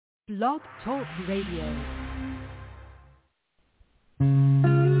Blog Talk Radio.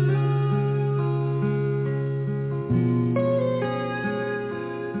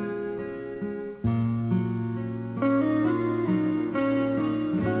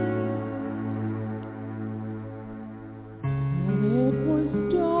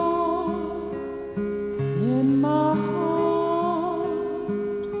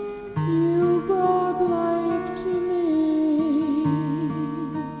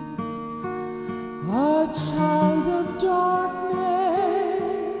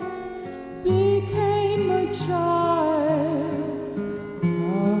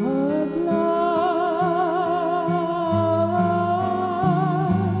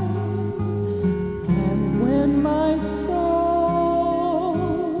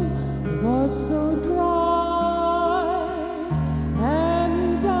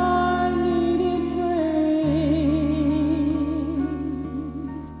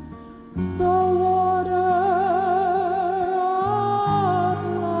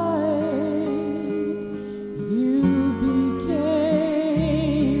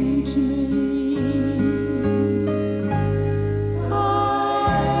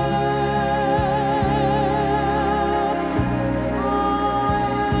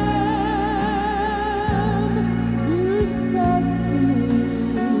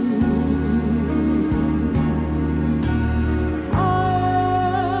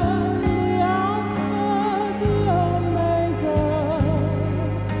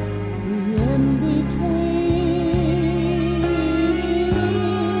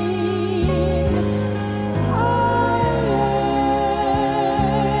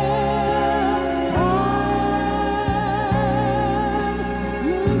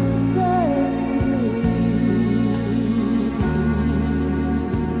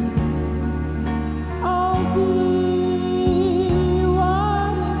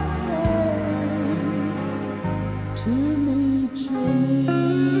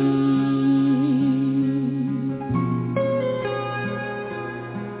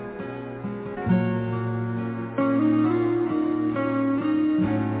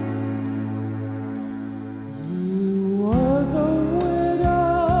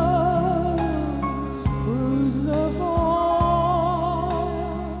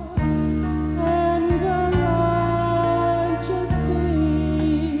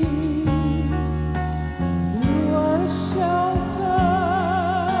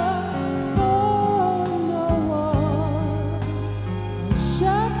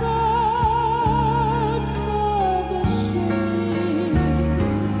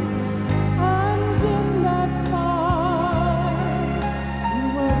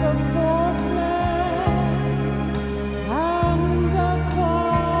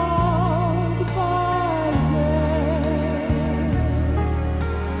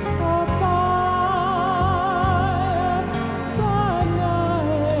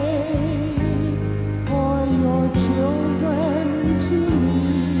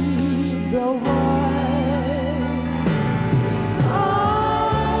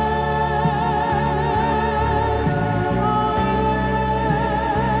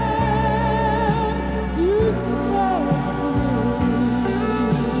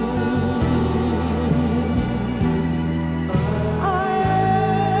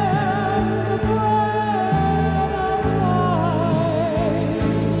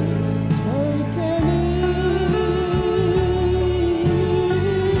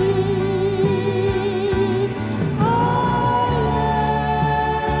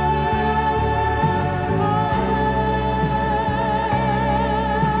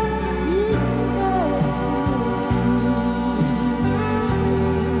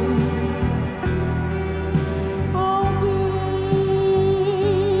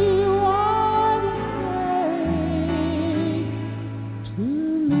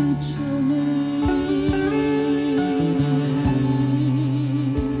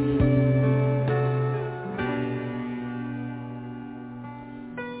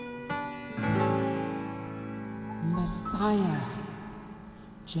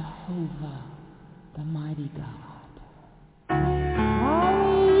 Jehovah, the mighty God.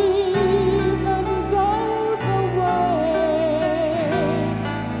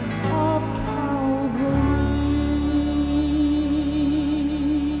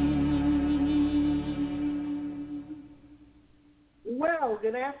 Well,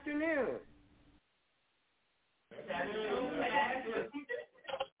 good afternoon.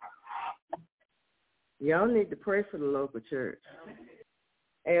 Y'all need to pray for the local church.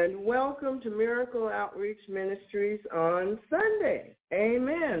 And welcome to Miracle Outreach Ministries on Sunday.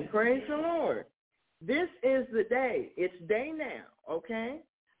 Amen. Praise the Lord. This is the day. It's day now, okay?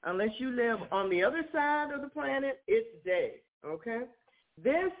 Unless you live on the other side of the planet, it's day, okay?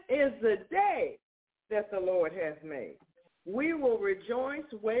 This is the day that the Lord has made. We will rejoice,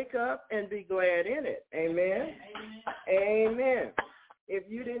 wake up, and be glad in it. Amen? Amen. If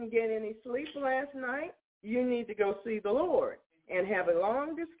you didn't get any sleep last night, you need to go see the Lord and have a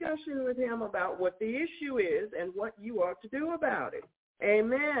long discussion with him about what the issue is and what you ought to do about it.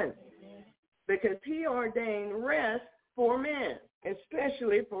 Amen. Because he ordained rest for men,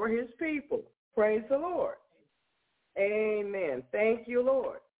 especially for his people. Praise the Lord. Amen. Thank you,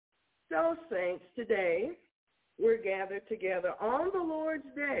 Lord. So, saints, today we're gathered together on the Lord's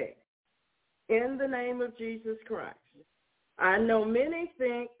Day in the name of Jesus Christ. I know many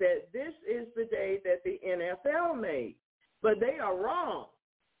think that this is the day that the NFL made, but they are wrong.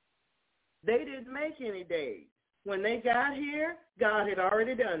 They didn't make any days. When they got here, God had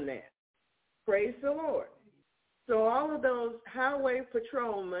already done that. Praise the Lord. So all of those highway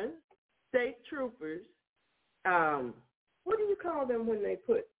patrolmen, state troopers, what do you call them when they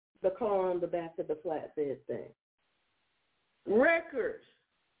put the car on the back of the flatbed thing? Wreckers,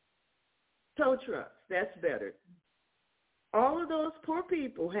 tow trucks, that's better. All of those poor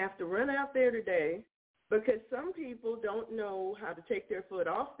people have to run out there today because some people don't know how to take their foot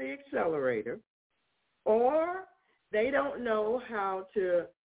off the accelerator, or they don't know how to,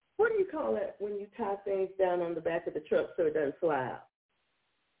 what do you call it when you tie things down on the back of the truck so it doesn't fly out?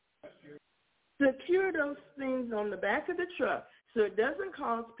 Secure those things on the back of the truck so it doesn't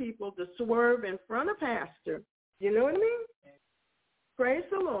cause people to swerve in front of pastor. You know what I mean? Praise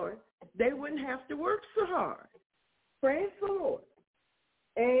the Lord. They wouldn't have to work so hard. Praise the Lord.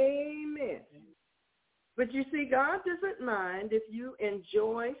 Amen. But you see, God doesn't mind if you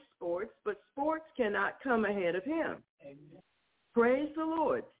enjoy sports, but sports cannot come ahead of him. Amen. Praise the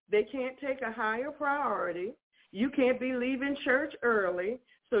Lord. They can't take a higher priority. You can't be leaving church early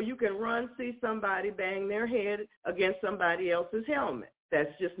so you can run see somebody bang their head against somebody else's helmet.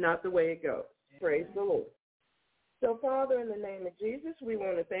 That's just not the way it goes. Praise the Lord. So, Father, in the name of Jesus, we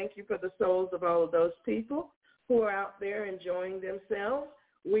want to thank you for the souls of all of those people who are out there enjoying themselves.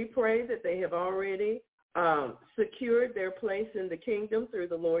 We pray that they have already secured their place in the kingdom through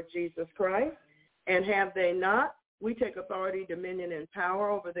the Lord Jesus Christ. And have they not, we take authority, dominion, and power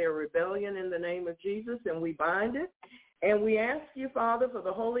over their rebellion in the name of Jesus, and we bind it. And we ask you, Father, for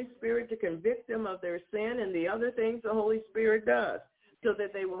the Holy Spirit to convict them of their sin and the other things the Holy Spirit does, so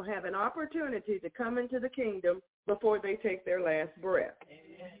that they will have an opportunity to come into the kingdom before they take their last breath.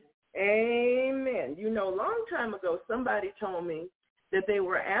 Amen. You know, a long time ago, somebody told me that they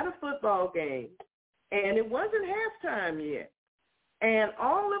were at a football game, and it wasn't halftime yet. And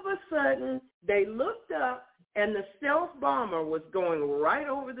all of a sudden, they looked up, and the stealth bomber was going right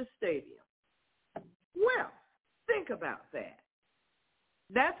over the stadium. Well, think about that.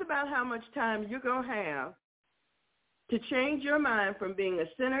 That's about how much time you're going to have to change your mind from being a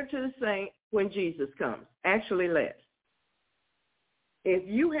sinner to a saint when Jesus comes. Actually, less. If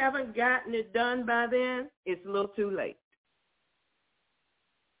you haven't gotten it done by then, it's a little too late.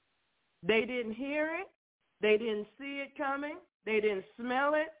 They didn't hear it. They didn't see it coming. They didn't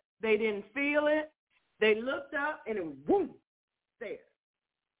smell it. They didn't feel it. They looked up and it was boom, there.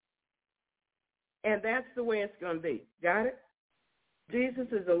 And that's the way it's going to be. Got it? Jesus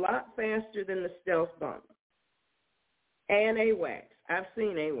is a lot faster than the stealth bomber. And AWACS. I've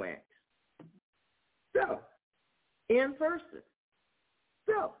seen AWACS. So, in person.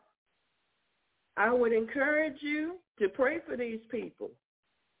 So, I would encourage you to pray for these people.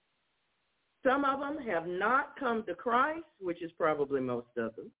 Some of them have not come to Christ, which is probably most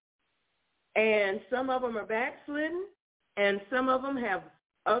of them. And some of them are backslidden, and some of them have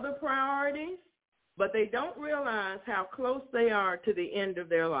other priorities, but they don't realize how close they are to the end of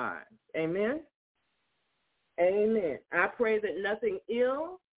their lives. Amen? Amen. I pray that nothing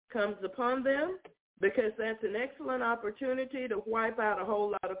ill comes upon them, because that's an excellent opportunity to wipe out a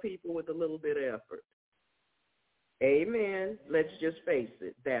whole lot of people with a little bit of effort. Amen. Let's just face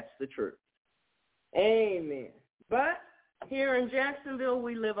it. That's the truth. Amen. But here in Jacksonville,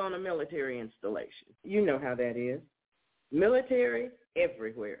 we live on a military installation. You know how that is. Military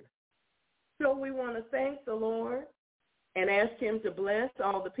everywhere. So we want to thank the Lord and ask him to bless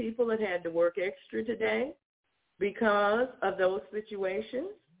all the people that had to work extra today because of those situations.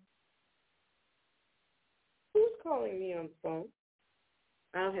 Who's calling me on the phone?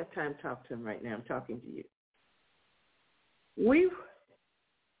 I don't have time to talk to him right now. I'm talking to you.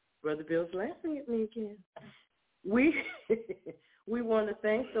 Brother Bill's laughing at me again. We want to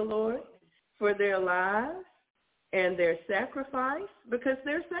thank the Lord for their lives and their sacrifice, because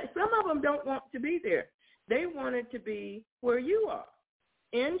some of them don't want to be there. They wanted to be where you are.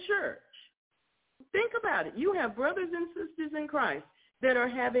 in church. Think about it. You have brothers and sisters in Christ that are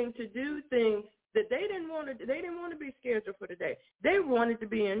having to do things that they didn't want to be scheduled for today. They wanted to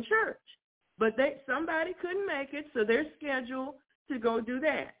be in church, but somebody couldn't make it, so they're scheduled to go do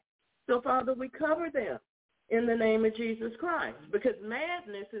that. So, Father, we cover them in the name of Jesus Christ, because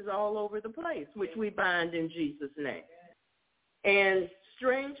madness is all over the place, which we bind in Jesus' name. And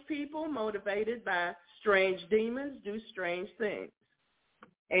strange people motivated by strange demons do strange things.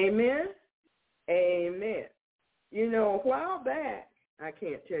 Amen? Amen. You know, a while back, I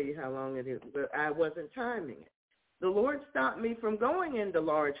can't tell you how long it is, but I wasn't timing it. The Lord stopped me from going into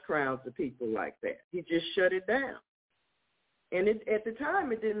large crowds of people like that. He just shut it down. And at the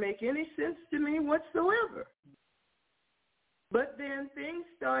time, it didn't make any sense to me whatsoever. But then things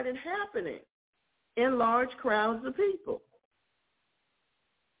started happening in large crowds of people.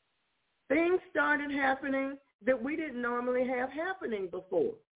 Things started happening that we didn't normally have happening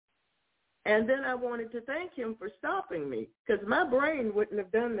before. And then I wanted to thank him for stopping me, because my brain wouldn't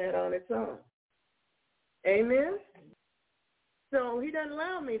have done that on its own. Amen? So he doesn't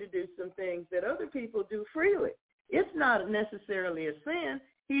allow me to do some things that other people do freely. It's not necessarily a sin.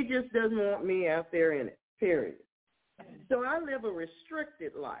 He just doesn't want me out there in it, period. So I live a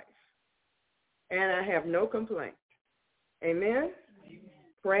restricted life, and I have no complaint. Amen? Amen.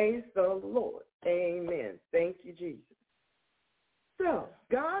 Praise the Lord. Amen. Thank you, Jesus. So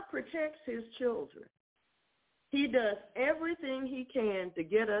God protects his children. He does everything he can to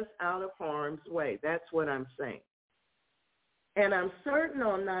get us out of harm's way. That's what I'm saying. And I'm certain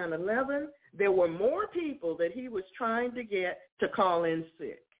on 9/11, there were more people that he was trying to get to call in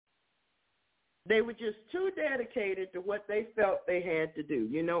sick. They were just too dedicated to what they felt they had to do.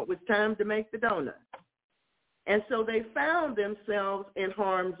 You know, it was time to make the donuts. And so they found themselves in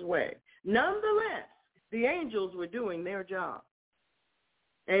harm's way. Nonetheless, the angels were doing their job.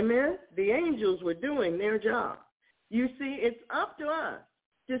 Amen? The angels were doing their job. You see, it's up to us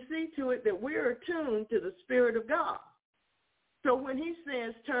to see to it that we're attuned to the Spirit of God. So when he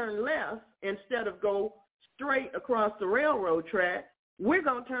says turn left instead of go straight across the railroad track, we're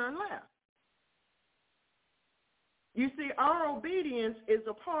going to turn left. You see, our obedience is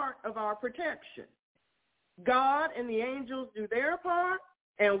a part of our protection. God and the angels do their part,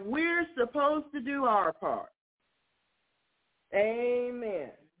 and we're supposed to do our part.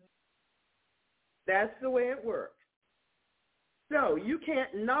 Amen. That's the way it works. So you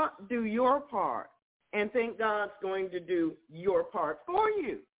can't not do your part and think God's going to do your part for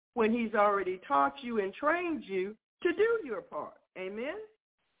you when he's already taught you and trained you to do your part. Amen?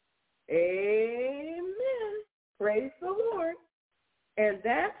 Amen. Praise the Lord. And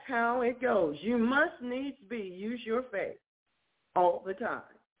that's how it goes. You must needs use your faith all the time.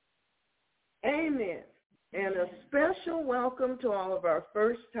 Amen. And a special welcome to all of our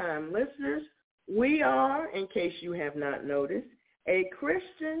first-time listeners. We are, in case you have not noticed, a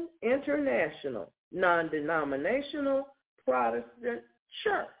Christian international, non-denominational Protestant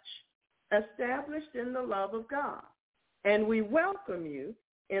church established in the love of God. And we welcome you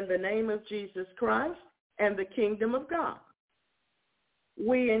in the name of Jesus Christ and the kingdom of God.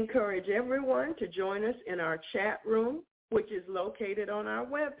 We encourage everyone to join us in our chat room, which is located on our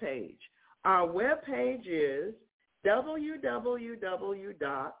webpage. Our webpage is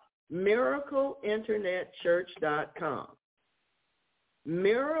www.miracleinternetchurch.com.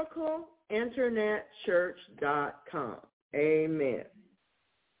 miracleinternetchurch.com. Amen.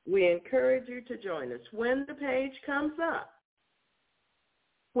 We encourage you to join us. When the page comes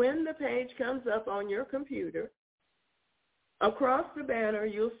up on your computer, across the banner,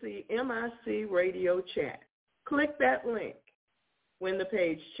 you'll see MIC Radio Chat. Click that link. When the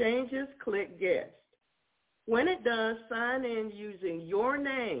page changes, click Guest. When it does, sign in using your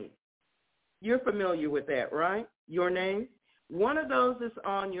name. You're familiar with that, right? Your name. One of those is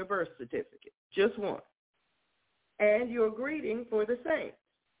on your birth certificate, just one. And your greeting for the saints.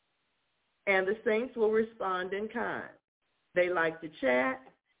 And the saints will respond in kind. They like to chat,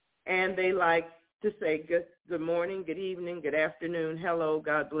 and they like to say good morning, good evening, good afternoon, hello,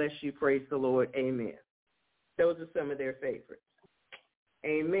 God bless you, praise the Lord, amen. Those are some of their favorites.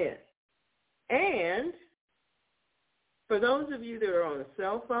 Amen. And for those of you that are on a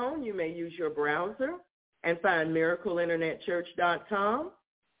cell phone, you may use your browser and find miracleinternetchurch.com.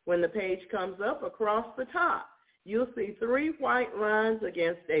 When the page comes up, across the top, you'll see 3 white lines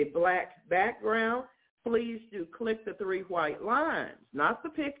against a black background. Please do click the 3 white lines, not the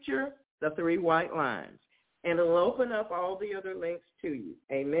picture, the 3 white lines. And it'll open up all the other links to you.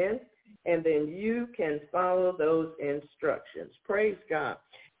 Amen? And then you can follow those instructions. Praise God.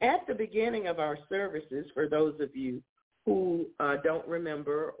 At the beginning of our services, for those of you who don't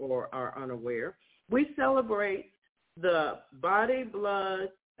remember or are unaware, we celebrate the body, blood,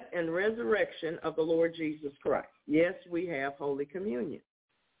 and resurrection of the Lord Jesus Christ. Yes, we have Holy Communion.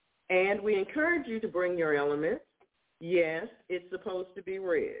 And we encourage you to bring your elements. Yes, it's supposed to be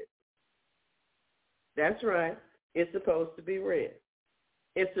red. That's right. It's supposed to be red.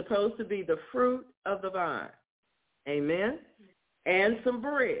 It's supposed to be the fruit of the vine. Amen? And some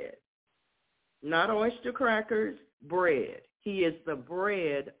bread. Not oyster crackers, bread. He is the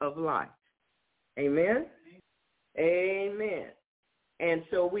bread of life. Amen? Amen. And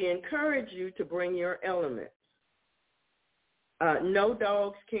so we encourage you to bring your elements. No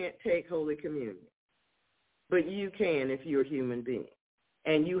dogs can't take Holy Communion, but you can if you're a human being.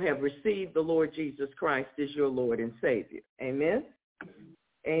 And you have received the Lord Jesus Christ as your Lord and Savior. Amen?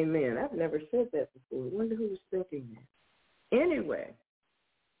 Amen. I've never said that before. I wonder who was thinking that. Anyway,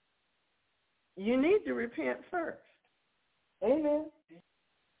 you need to repent first. Amen.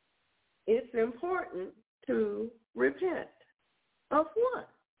 It's important to repent. Of what?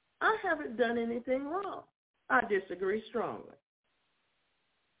 I haven't done anything wrong. I disagree strongly.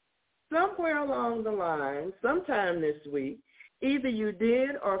 Somewhere along the line, sometime this week, either you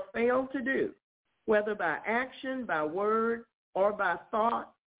did or failed to do, whether by action, by word, or by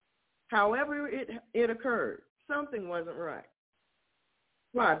thought, however it occurred, something wasn't right.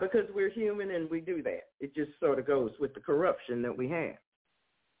 Why? Because we're human and we do that. It just sort of goes with the corruption that we have.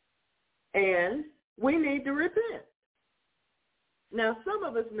 And we need to repent. Now, some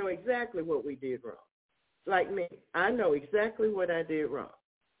of us know exactly what we did wrong. Like me, I know exactly what I did wrong.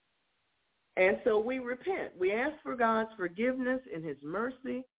 And so we repent. We ask for God's forgiveness and his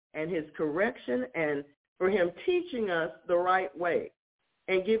mercy and his correction and for him teaching us the right way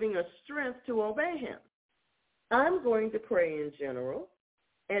and giving us strength to obey him. I'm going to pray in general,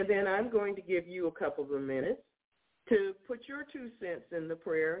 and then I'm going to give you a couple of minutes to put your 2 cents in the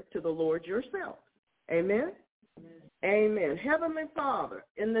prayer to the Lord yourself. Amen? Amen. Heavenly Father,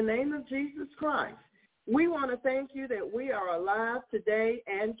 in the name of Jesus Christ, we want to thank you that we are alive today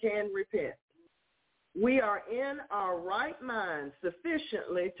and can repent. We are in our right mind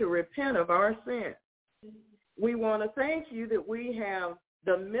sufficiently to repent of our sins. We want to thank you that we have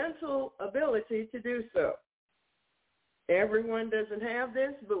the mental ability to do so. Everyone doesn't have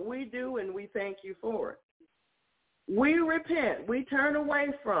this, but we do, and we thank you for it. We repent. We turn away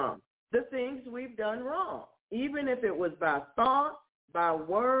from the things we've done wrong, even if it was by thought, by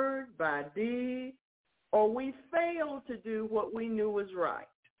word, by deed, or we failed to do what we knew was right.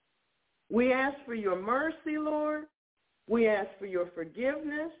 We ask for your mercy, Lord. We ask for your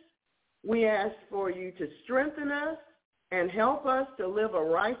forgiveness. We ask for you to strengthen us and help us to live a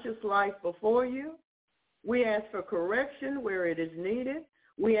righteous life before you. We ask for correction where it is needed.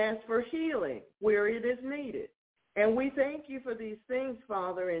 We ask for healing where it is needed. And we thank you for these things,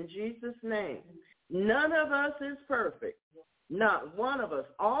 Father, in Jesus' name. None of us is perfect. Not one of us.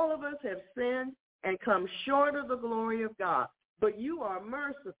 All of us have sinned and come short of the glory of God. But you are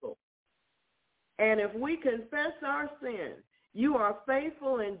merciful. And if we confess our sins, you are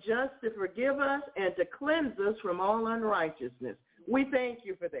faithful and just to forgive us and to cleanse us from all unrighteousness. We thank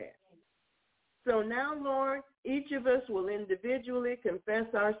you for that. So now, Lord, each of us will individually confess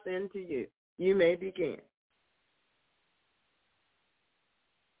our sin to you. You may begin.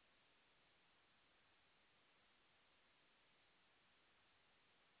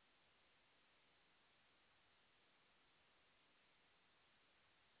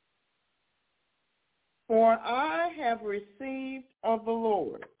 For I have received of the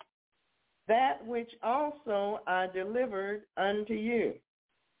Lord that which also I delivered unto you,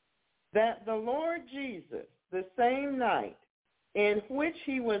 that the Lord Jesus, the same night in which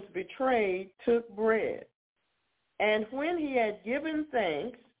he was betrayed, took bread. And when he had given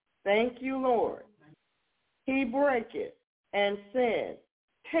thanks, thank you, Lord, he brake it and said,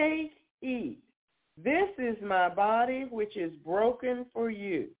 Take, eat. This is my body which is broken for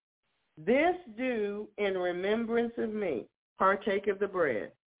you. This do in remembrance of me. Partake of the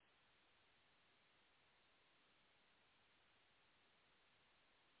bread.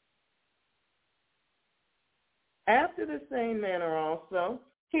 After the same manner also,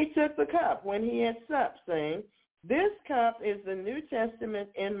 he took the cup when he had supped, saying, This cup is the New Testament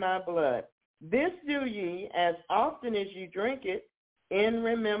in my blood. This do ye as often as you drink it in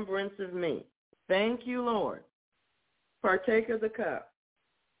remembrance of me. Thank you, Lord. Partake of the cup.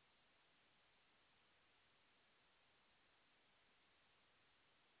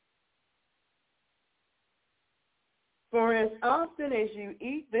 For as often as you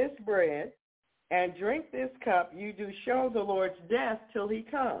eat this bread and drink this cup, you do show the Lord's death till he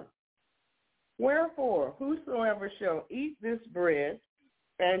comes. Wherefore, whosoever shall eat this bread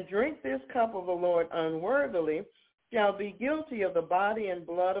and drink this cup of the Lord unworthily shall be guilty of the body and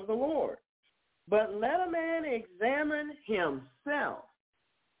blood of the Lord. But let a man examine himself,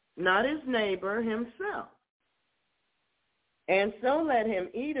 not his neighbor, himself. And so let him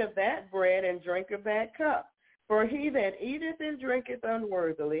eat of that bread and drink of that cup. For he that eateth and drinketh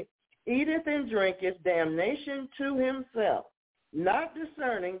unworthily eateth and drinketh damnation to himself, not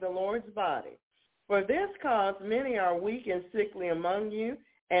discerning the Lord's body. For this cause many are weak and sickly among you,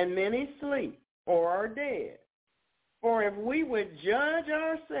 and many sleep or are dead. For if we would judge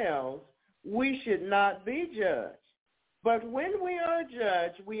ourselves, we should not be judged. But when we are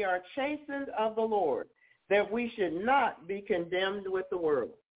judged, we are chastened of the Lord, that we should not be condemned with the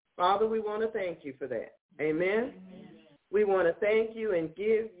world. Father, we want to thank you for that. Amen. We want to thank you and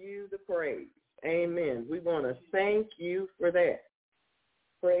give you the praise. Amen. We want to thank you for that.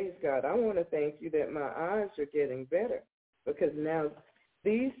 Praise God. I want to thank you that my eyes are getting better, because now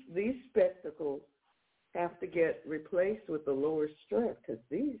these spectacles have to get replaced with the lower strength, because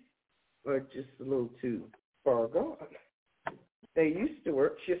these are just a little too far gone. They used to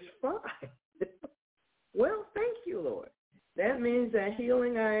work just fine. Well, thank you, Lord. That means that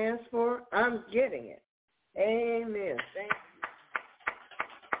healing I asked for, I'm getting it. Amen. Thank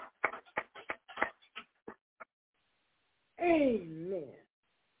you. Amen.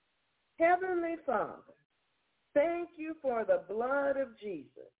 Heavenly Father, thank you for the blood of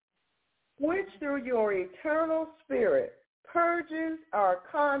Jesus, which through your eternal Spirit purges our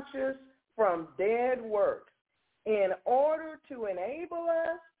conscience from dead works in order to enable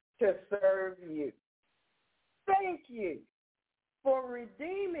us to serve you. Thank you for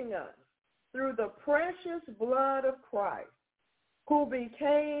redeeming us through the precious blood of Christ, who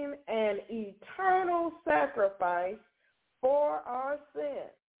became an eternal sacrifice for our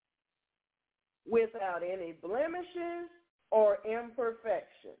sins, without any blemishes or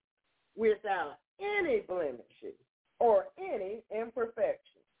imperfections, without any blemishes or any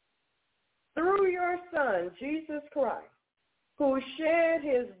imperfections. Through your Son, Jesus Christ, who shed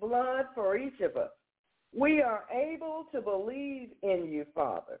his blood for each of us, we are able to believe in you,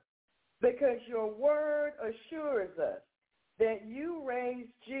 Father, because your word assures us that you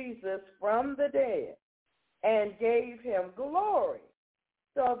raised Jesus from the dead and gave him glory,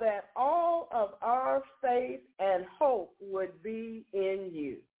 so that all of our faith and hope would be in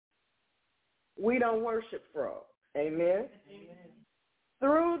you. We don't worship frogs. Amen? Amen.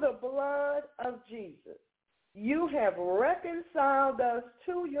 Through the blood of Jesus, you have reconciled us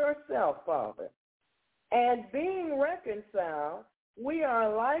to yourself, Father. And being reconciled, we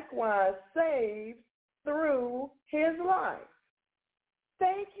are likewise saved through his life.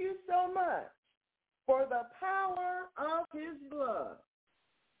 Thank you so much for the power of his blood.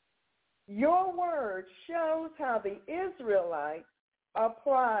 Your word shows how the Israelites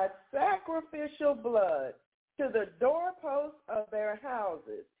applied sacrificial blood to the doorposts of their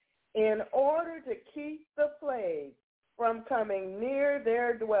houses in order to keep the plague from coming near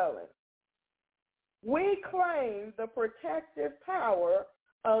their dwelling. We claim the protective power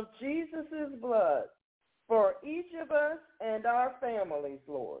of Jesus' blood for each of us and our families,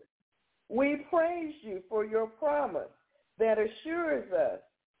 Lord. We praise you for your promise that assures us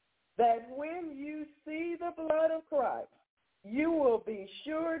that when you see the blood of Christ, you will be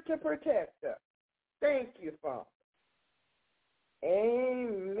sure to protect us. Thank you, Father.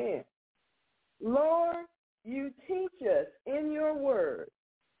 Amen. Lord, you teach us in your word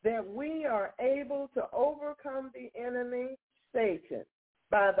that we are able to overcome the enemy, Satan,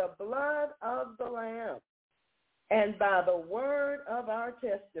 by the blood of the Lamb and by the word of our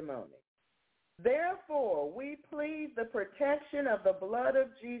testimony. Therefore, we plead the protection of the blood of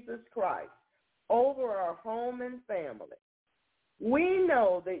Jesus Christ over our home and family. We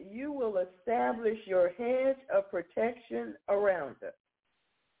know that you will establish your hedge of protection around us.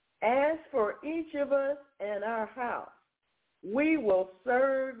 As for each of us and our house, we will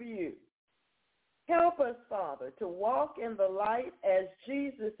serve you. Help us, Father, to walk in the light as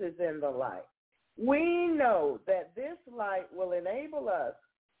Jesus is in the light. We know that this light will enable us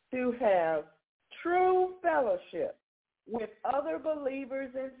to have true fellowship with other believers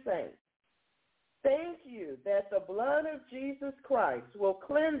and saints. Thank you that the blood of Jesus Christ will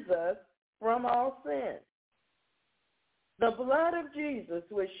cleanse us from all sin. The blood of Jesus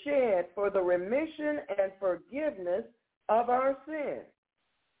was shed for the remission and forgiveness of our sins.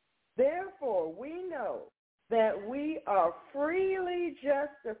 Therefore, we know that we are freely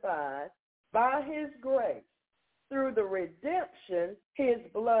justified by his grace through the redemption his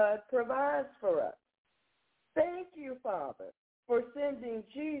blood provides for us. Thank you, Father, for sending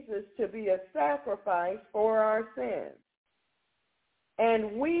Jesus to be a sacrifice for our sins.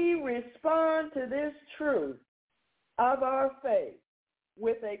 And we respond to this truth of our faith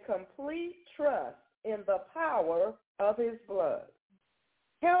with a complete trust in the power of his blood.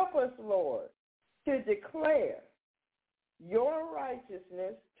 Help us, Lord, to declare your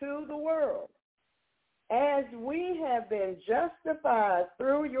righteousness to the world as we have been justified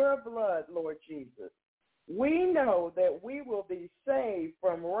through your blood, Lord Jesus. We know that we will be saved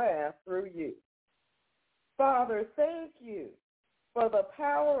from wrath through you. Father, thank you for the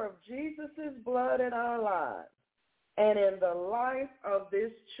power of Jesus' blood in our lives and in the life of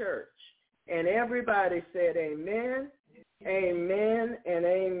this church. And everybody said amen, amen, and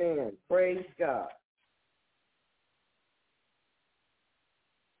amen. Praise God.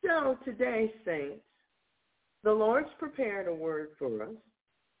 So today, saints, the Lord's prepared a word for us,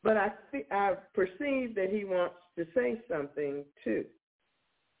 but I perceive that he wants to say something too.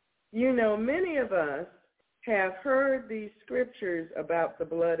 You know, many of us have heard these scriptures about the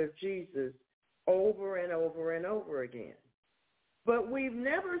blood of Jesus over and over and over again. But we've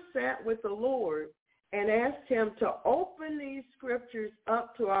never sat with the Lord and asked him to open these scriptures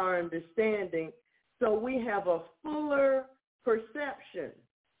up to our understanding so we have a fuller perception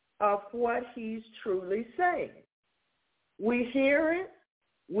of what he's truly saying. We hear it,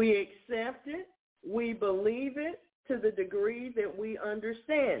 we accept it, we believe it to the degree that we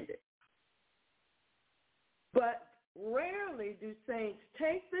understand it. But rarely do saints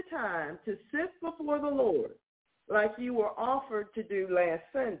take the time to sit before the Lord like you were offered to do last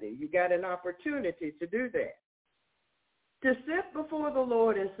Sunday. You got an opportunity to do that. To sit before the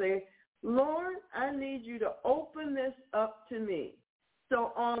Lord and say, Lord, I need you to open this up to me.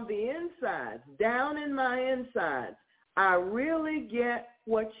 So on the insides, down in my insides, I really get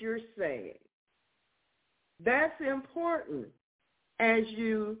what you're saying. That's important as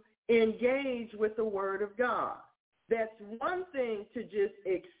you engage with the Word of God. That's one thing to just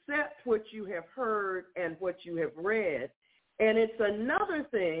accept what you have heard and what you have read, and it's another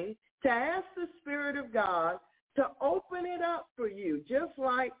thing to ask the Spirit of God to open it up for you, just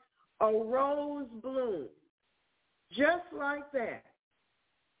like a rose blooms, just like that.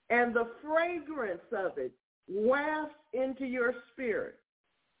 And the fragrance of it wafts into your spirit.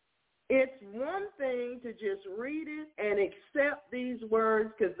 It's one thing to just read it and accept these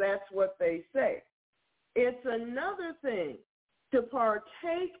words because that's what they say. It's another thing to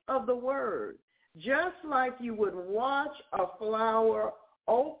partake of the word, just like you would watch a flower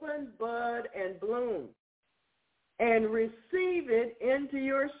open, bud, and bloom, and receive it into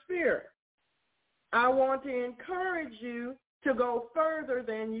your spirit. I want to encourage you to go further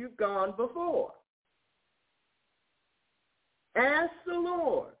than you've gone before. Ask the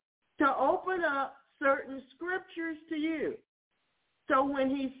Lord to open up certain scriptures to you. So when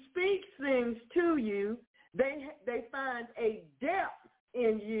he speaks things to you, they find a depth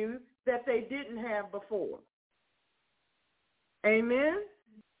in you that they didn't have before. Amen?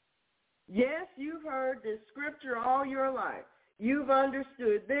 Yes, you've heard this scripture all your life. You've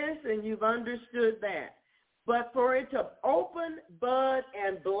understood this and you've understood that. But for it to open, bud,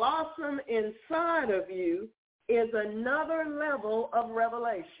 and blossom inside of you is another level of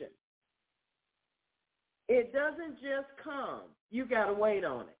revelation. It doesn't just come. You got to wait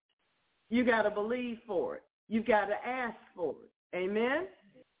on it. You got to believe for it. You got to ask for it. Amen?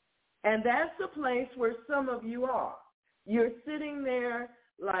 And that's the place where some of you are. You're sitting there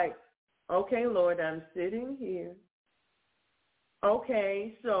like, okay, Lord, I'm sitting here.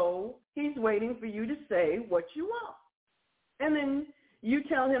 Okay, so he's waiting for you to say what you want. And then you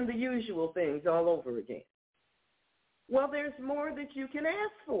tell him the usual things all over again. Well, there's more that you can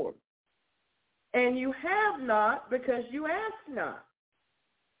ask for. And you have not because you ask not.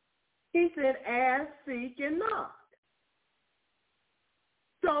 He said, ask, seek, and knock.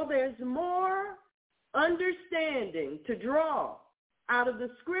 So there's more understanding to draw out of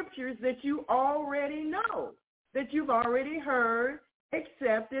the scriptures that you already know, that you've already heard,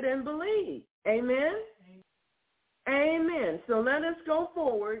 accepted, and believed. Amen? Amen. So let us go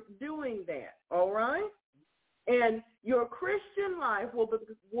forward doing that, all right? And your Christian life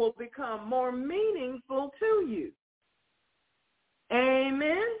will become more meaningful to you.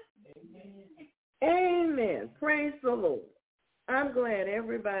 Amen? Amen. Amen. Praise the Lord. I'm glad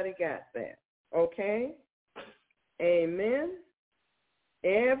everybody got that, okay? Amen.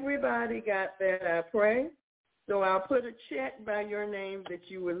 Everybody got that, I pray. So I'll put a check by your name that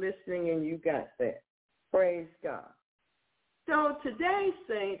you were listening and you got that. Praise God. So today,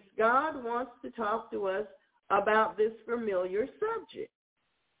 saints, God wants to talk to us about this familiar subject.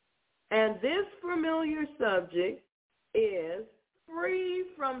 And this familiar subject is free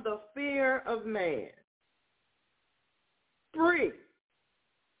from the fear of man. Free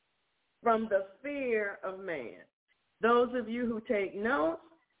from the fear of man. Those of you who take notes,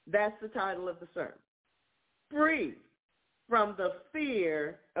 that's the title of the sermon. Free from the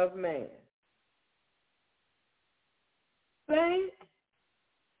fear of man. Saints,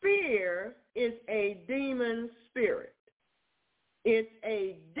 fear is a demon spirit. It's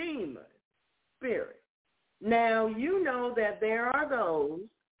a demon spirit. Now, you know that there are those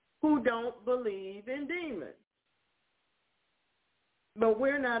who don't believe in demons. But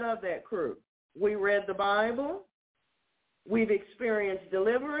we're not of that crew. We read the Bible, we've experienced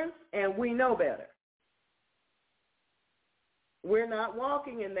deliverance, and we know better. We're not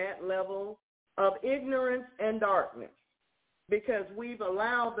walking in that level of ignorance and darkness because we've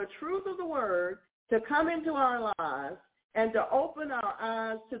allowed the truth of the word to come into our lives and to open our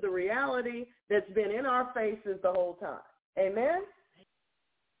eyes to the reality that's been in our faces the whole time. Amen?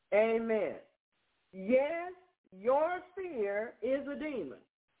 Amen. Yes, your fear is a demon.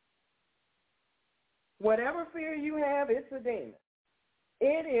 Whatever fear you have, it's a demon.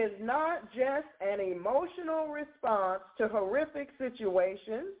 It is not just an emotional response to horrific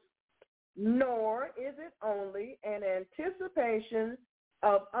situations, nor is it only an anticipation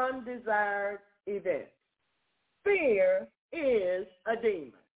of undesired events. Fear is a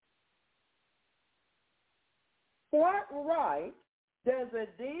demon. What right does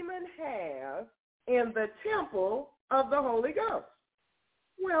a demon have in the temple of the Holy Ghost?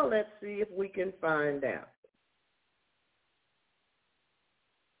 Well, let's see if we can find out.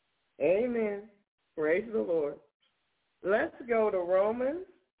 Amen. Praise the Lord. Let's go to Romans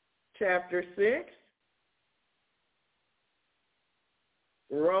chapter 6.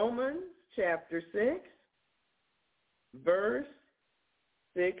 Romans chapter 6, verse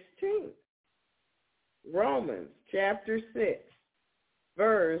 16. Romans chapter 6,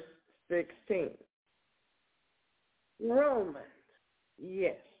 verse 16. Romans,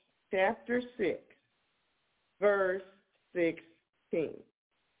 yes, chapter 6, verse 16.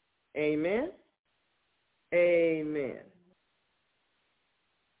 Amen. Amen.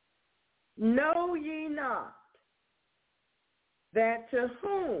 Know ye not that to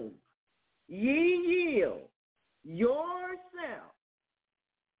whom ye yield yourself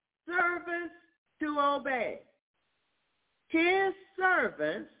servants to obey, his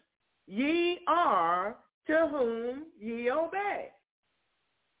servants ye are to whom ye obey,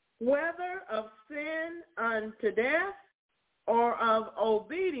 whether of sin unto death or of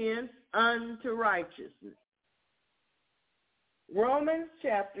obedience unto righteousness. Romans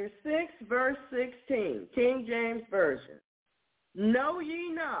chapter 6, verse 16, King James Version. Know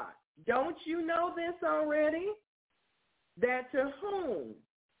ye not, don't you know this already, that to whom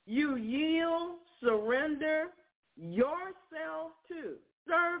you yield, surrender yourself to,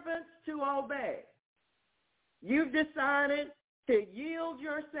 servants to obey. You've decided to yield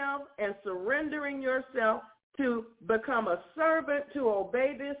yourself and surrendering yourself to become a servant to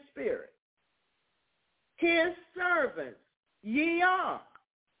obey this spirit. His servants ye are,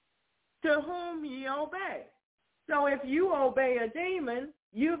 to whom ye obey. So if you obey a demon,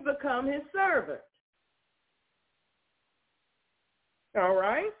 you've become his servant. All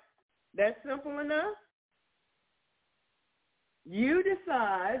right? That's simple enough. You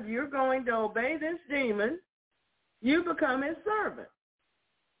decide you're going to obey this demon, you become his servant.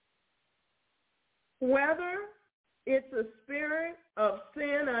 Whether it's a spirit of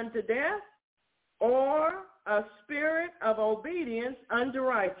sin unto death or a spirit of obedience unto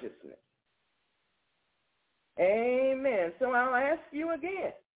righteousness. Amen. So I'll ask you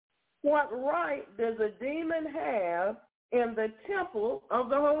again, what right does a demon have in the temple of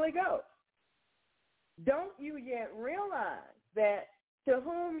the Holy Ghost? Don't you yet realize that to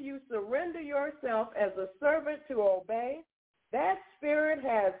whom you surrender yourself as a servant to obey, that spirit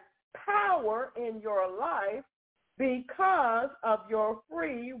has power in your life because of your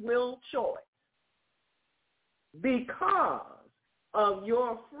free will choice. Because of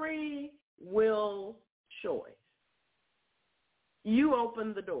your free will choice. You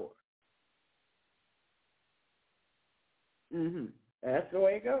open the door. That's the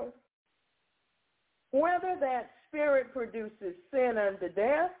way it goes. Whether that spirit produces sin unto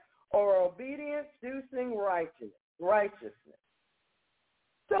death or obedience producing righteousness.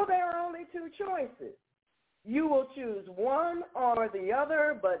 So there are only two choices. You will choose one or the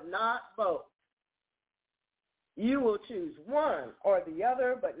other, but not both. You will choose one or the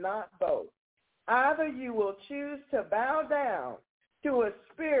other, but not both. Either you will choose to bow down to a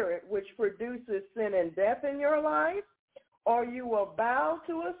spirit which produces sin and death in your life, or you will bow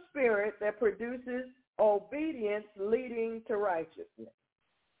to a spirit that produces obedience leading to righteousness.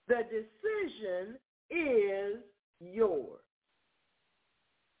 The decision is yours.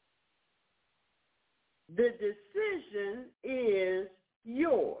 The decision is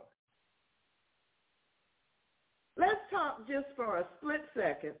yours. Let's talk just for a split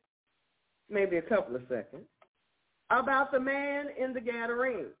second, maybe a couple of seconds, about the man in the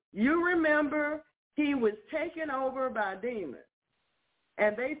Gadarene. You remember he was taken over by demons,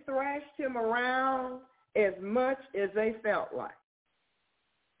 and they thrashed him around as much as they felt like.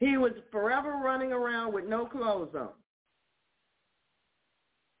 He was forever running around with no clothes on.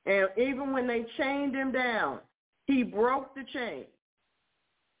 And even when they chained him down, he broke the chain.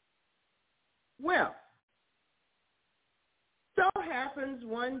 Well, so happens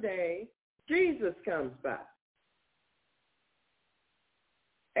one day Jesus comes by.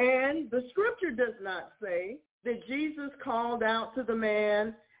 And the scripture does not say that Jesus called out to the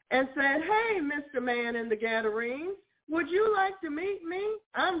man and said, "Hey, Mr. Man in the Gadarenes, would you like to meet me?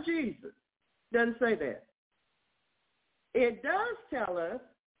 I'm Jesus." Doesn't say that. It does tell us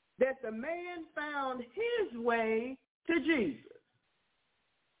that the man found his way to Jesus.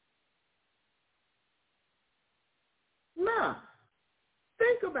 Now,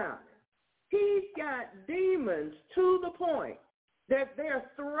 think about it. He's got demons to the point that they're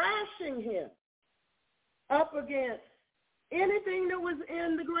thrashing him up against anything that was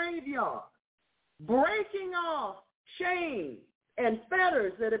in the graveyard, breaking off chains and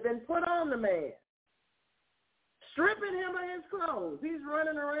fetters that have been put on the man, stripping him of his clothes. He's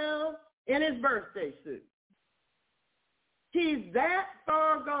running around in his birthday suit. He's that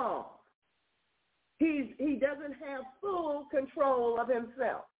far gone. He doesn't have full control of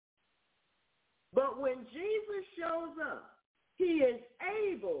himself. But when Jesus shows up, he is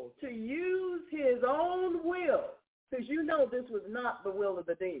able to use his own will, because you know this was not the will of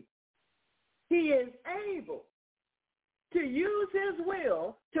the demon. He is able to use his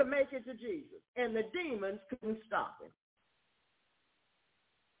will to make it to Jesus, and the demons couldn't stop him.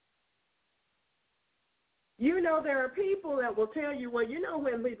 You know, there are people that will tell you, well, you know,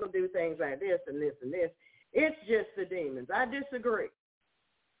 when people do things like this and this and this, it's just the demons. I disagree.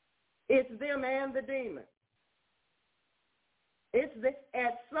 It's them and the demons.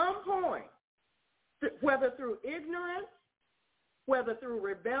 At some point, whether through ignorance, whether through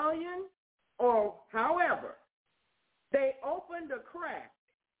rebellion, or however, they opened a crack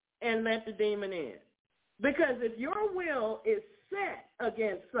and let the demon in. Because if your will is set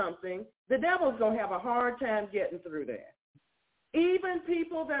against something, the devil's going to have a hard time getting through that. Even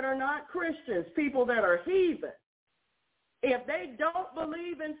people that are not Christians, people that are heathen, if they don't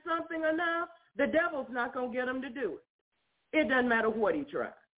believe in something enough, the devil's not going to get them to do it. It doesn't matter what he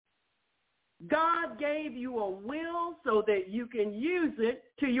tries. God gave you a will so that you can use it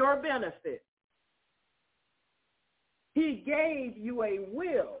to your benefit. He gave you a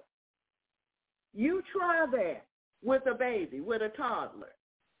will. You try that with a baby, with a toddler,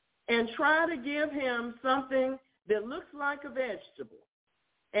 and try to give him something that looks like a vegetable,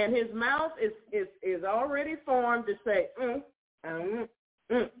 and his mouth is already formed to say,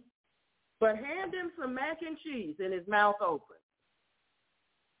 But hand him some mac and cheese and his mouth open.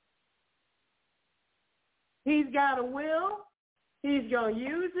 He's got a will, he's going to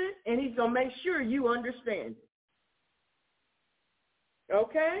use it, and he's going to make sure you understand it.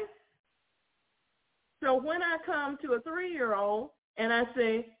 Okay? So when I come to a 3-year-old and I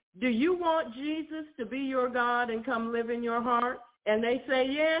say, do you want Jesus to be your God and come live in your heart? And they say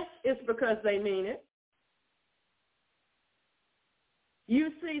yes, it's because they mean it. You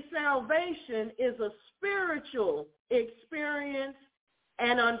see, salvation is a spiritual experience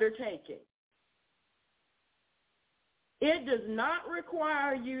and undertaking. It does not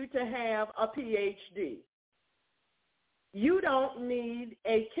require you to have a PhD. You don't need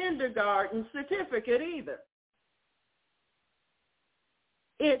a kindergarten certificate either.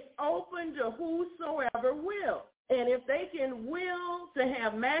 It's open to whosoever will. And if they can will to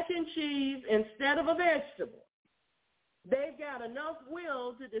have mac and cheese instead of a vegetable, they've got enough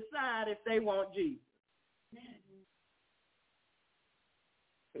will to decide if they want Jesus.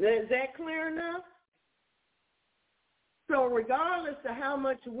 Is that clear enough? So regardless of how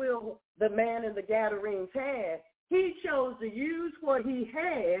much will the man in the Gadarenes had, he chose to use what he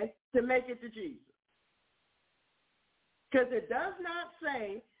had to make it to Jesus. Because it does not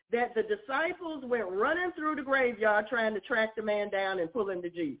say that the disciples went running through the graveyard trying to track the man down and pull him to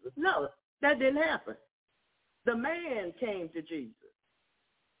Jesus. No, that didn't happen. The man came to Jesus.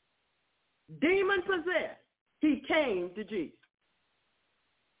 Demon possessed, he came to Jesus.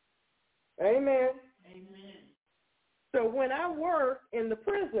 Amen. Amen. So when I work in the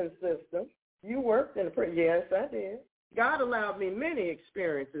prison system, You worked in a prison. Yes, I did. God allowed me many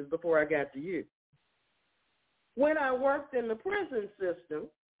experiences before I got to you. When I worked in the prison system,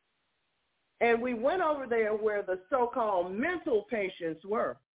 and we went over there where the so-called mental patients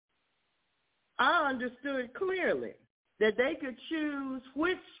were, I understood clearly that they could choose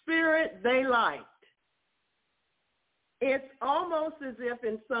which spirit they liked. It's almost as if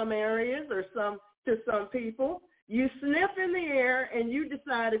in some areas or to some people, you sniff in the air and you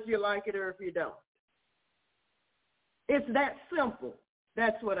decide if you like it or if you don't. It's that simple.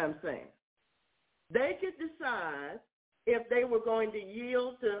 That's what I'm saying. They could decide if they were going to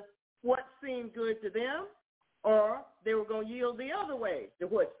yield to what seemed good to them or they were going to yield the other way to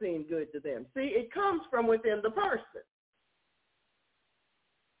what seemed good to them. See, it comes from within the person.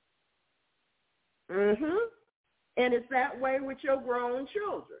 And it's that way with your grown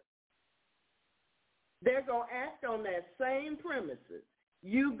children. They're going to act on that same premises.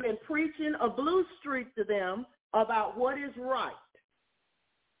 You've been preaching a blue streak to them about what is right.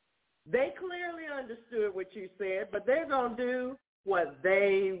 They clearly understood what you said, but they're going to do what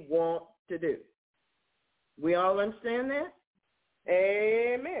they want to do. We all understand that?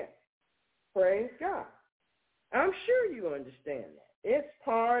 Amen. Praise God. I'm sure you understand that. It's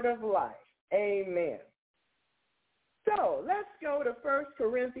part of life. Amen. So let's go to 1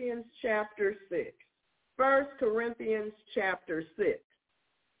 Corinthians chapter 6. 1 Corinthians chapter 6.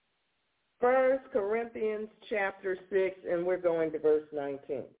 1 Corinthians chapter 6, and we're going to verse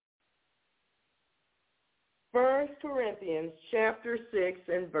 19. 1 Corinthians chapter 6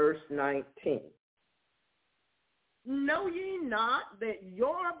 and verse 19. Know ye not that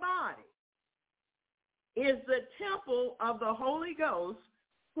your body is the temple of the Holy Ghost,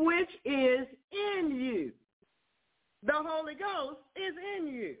 which is in you? The Holy Ghost is in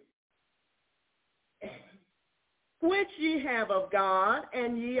you, which ye have of God,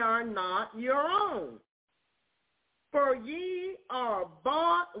 and ye are not your own. For ye are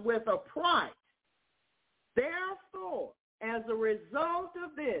bought with a price. Therefore, as a result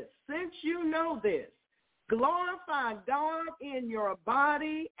of this, since you know this, glorify God in your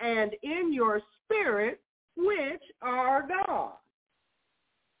body and in your spirit, which are God.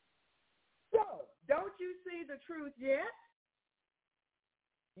 So, don't you see the truth yet?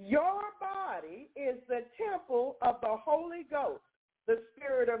 Your body is the temple of the Holy Ghost, the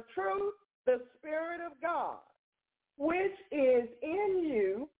Spirit of truth, the Spirit of God, which is in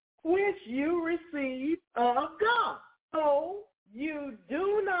you, which you receive of God. So you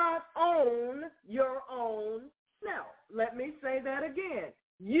do not own your own self. Let me say that again.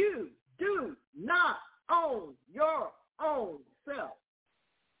 You do not own your own self.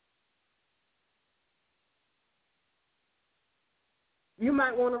 You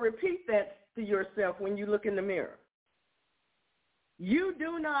might want to repeat that to yourself when you look in the mirror. You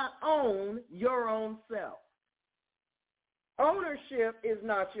do not own your own self. Ownership is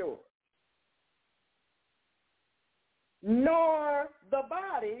not yours, nor the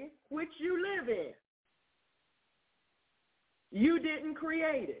body which you live in. You didn't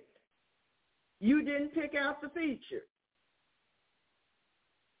create it. You didn't pick out the features.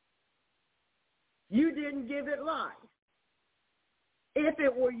 You didn't give it life. If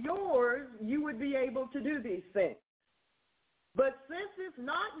it were yours, you would be able to do these things. But since it's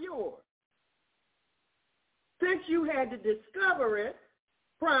not yours, since you had to discover it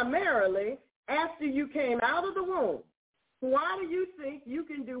primarily after you came out of the womb, why do you think you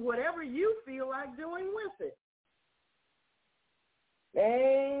can do whatever you feel like doing with it?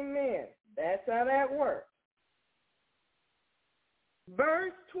 Amen. That's how that works.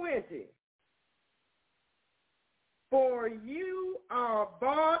 Verse 20. For you are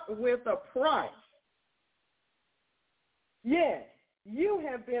bought with a price. Yes, you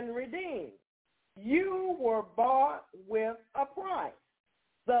have been redeemed. You were bought with a price,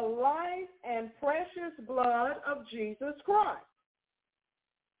 the life and precious blood of Jesus Christ.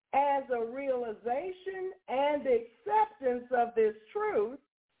 As a realization and acceptance of this truth,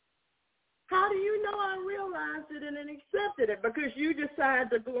 how do you know I realized it and accepted it? Because you decided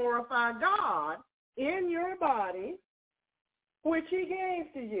to glorify God in your body, which he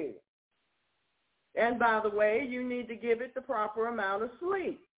gave to you. And by the way, you need to give it the proper amount of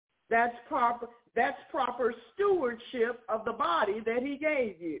sleep. That's proper stewardship of the body that he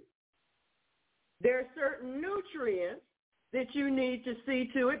gave you. There are certain nutrients that you need to see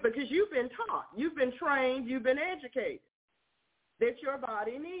to it because you've been taught, you've been trained, you've been educated that your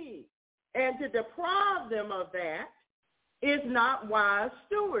body needs. And to deprive them of that is not wise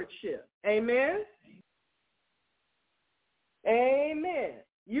stewardship. Amen? Amen.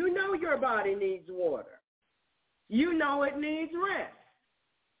 You know your body needs water. You know it needs rest.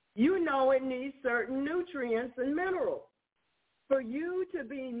 You know it needs certain nutrients and minerals. For you to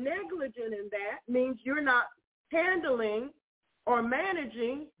be negligent in that means you're not handling or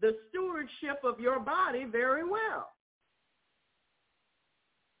managing the stewardship of your body very well.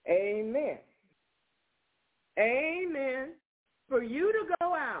 Amen. Amen. For you to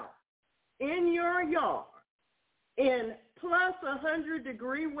go out in your yard in plus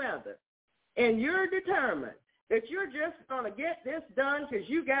 100-degree weather, and you're determined that you're just going to get this done because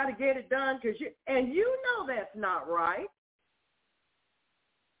you got to get it done and you know that's not right.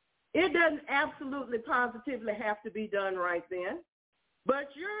 It doesn't absolutely positively have to be done right then, but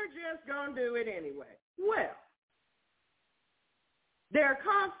you're just going to do it anyway. Well, there are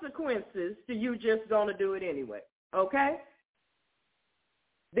consequences to you just going to do it anyway, okay?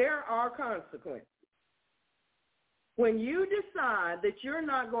 There are consequences. When you decide that you're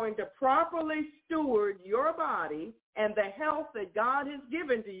not going to properly steward your body and the health that God has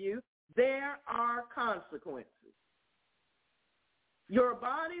given to you, there are consequences. Your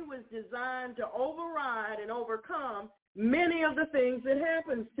body was designed to override and overcome many of the things that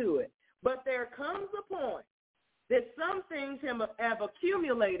happens to it. But there comes a point that some things have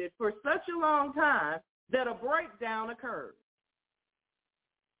accumulated for such a long time that a breakdown occurs.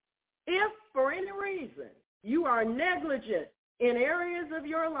 If, for any reason, you are negligent in areas of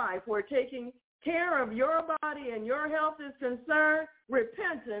your life where taking care of your body and your health is concerned,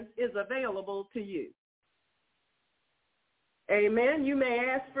 repentance is available to you. Amen. You may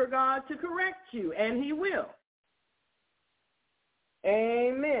ask for God to correct you, and he will.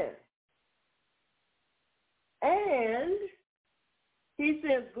 Amen. And he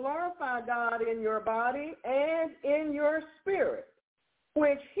says, glorify God in your body and in your spirit,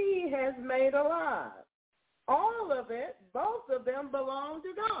 which he has made alive. All of it, both of them belong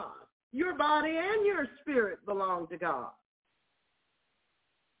to God. Your body and your spirit belong to God.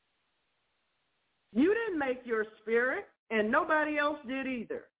 You didn't make your spirit, and nobody else did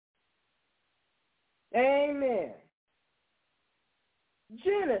either. Amen.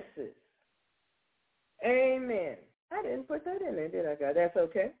 Genesis. Amen. I didn't put that in there, did I, God? That's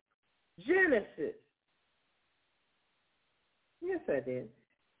okay. Genesis. Yes, I did.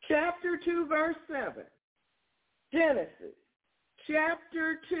 Chapter 2, verse 7. Genesis.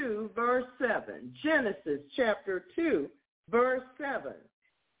 Chapter 2, verse 7. Genesis, chapter 2, verse 7.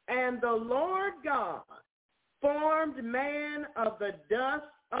 And the Lord God formed man of the dust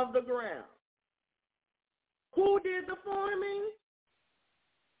of the ground. Who did the forming?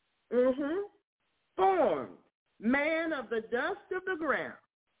 Formed man of the dust of the ground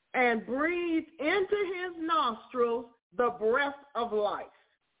and breathed into his nostrils the breath of life.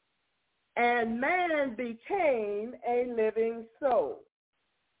 And man became a living soul.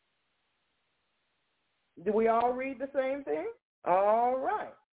 Do we all read the same thing? All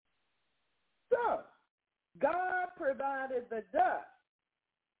right. So, God provided the dust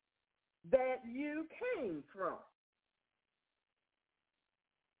that you came from.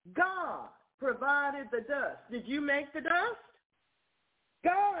 God provided the dust. Did you make the dust?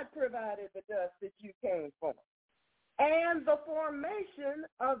 God provided the dust that you came from. And the formation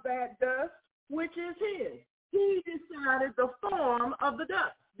of that dust, which is his. He decided the form of the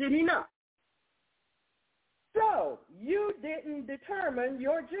dust, did he not? So, you didn't determine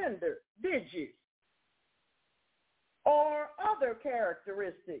your gender, did you? Or other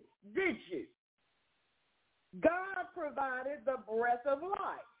characteristics, did you? God provided the breath of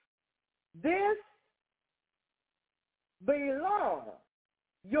life. This belongs.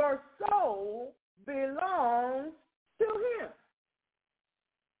 Your soul belongs to him.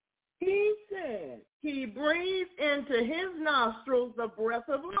 He said he breathed into his nostrils the breath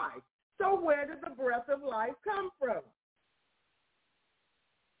of life. So where did the breath of life come from?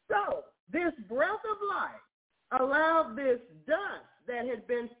 So this breath of life allowed this dust that had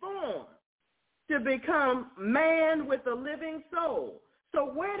been formed to become man with a living soul. So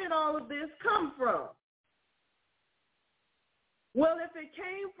where did all of this come from? Well, if it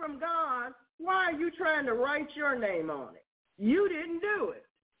came from God, why are you trying to write your name on it? You didn't do it.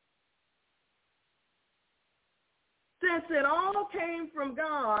 Since it all came from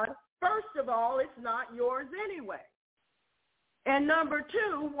God, first of all, it's not yours anyway. And number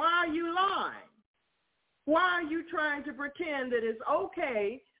two, why are you lying? Why are you trying to pretend that it's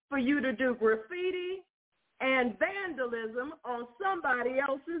okay for you to do graffiti and vandalism on somebody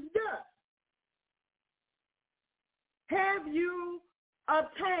else's dust? Have you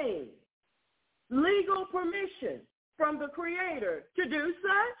obtained legal permission from the Creator to do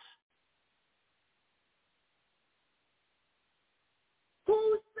such?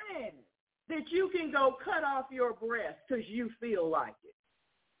 Who said that you can go cut off your breast because you feel like it?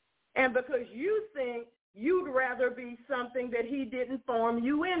 and because you think you'd rather be something that he didn't form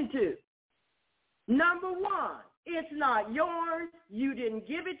you into. Number one, it's not yours. You didn't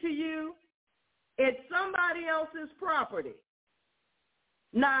give it to you. It's somebody else's property.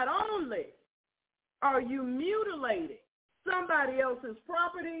 Not only are you mutilating somebody else's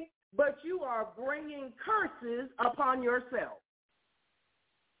property, but you are bringing curses upon yourself.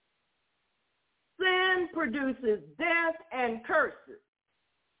 Sin produces death and curses,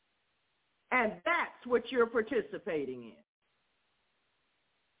 and that's what you're participating in.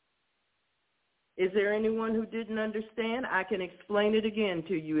 Is there anyone who didn't understand? I can explain it again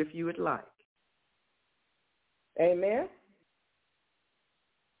to you if you would like. Amen?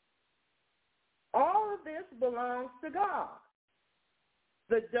 All of this belongs to God.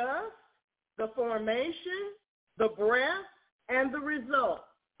 The dust, the formation, the breath, and the result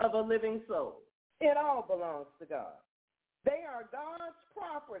of a living soul. It all belongs to God. They are God's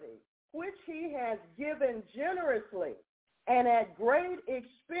property, which he has given generously and at great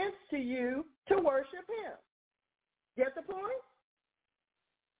expense to you to worship him. Get the point?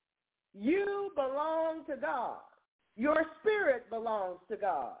 You belong to God. Your spirit belongs to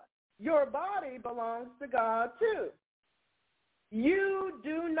God. Your body belongs to God too. You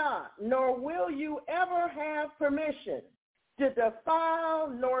do not, nor will you ever have permission to defile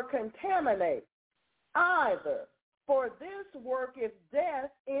nor contaminate either, for this worketh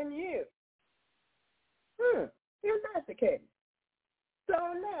death in you. Isn't that the case? So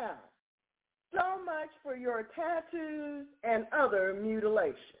now, so much for your tattoos and other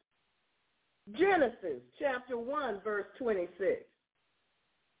mutilation. Genesis chapter 1, verse 26.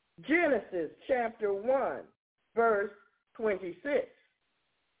 Genesis chapter 1, verse 26.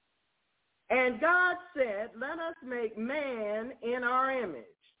 And God said, let us make man in our image.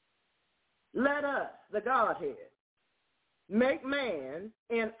 Let us, the Godhead, make man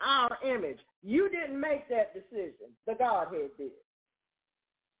in our image. You didn't make that decision. The Godhead did.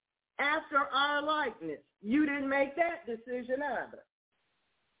 After our likeness, you didn't make that decision either.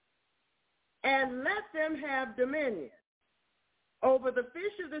 And let them have dominion over the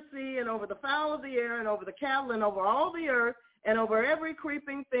fish of the sea and over the fowl of the air and over the cattle and over all the earth and over every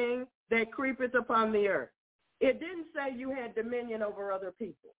creeping thing that creepeth upon the earth. It didn't say you had dominion over other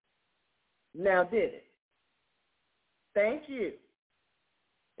people. Now did it? Thank you.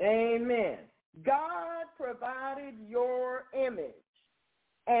 Amen. God provided your image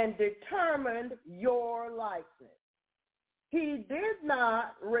and determined your likeness. He did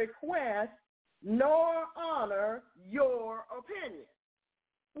not request nor honor your opinion.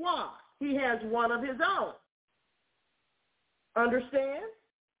 Why? He has one of his own. Understand?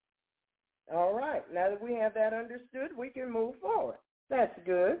 All right. Now that we have that understood, we can move forward. That's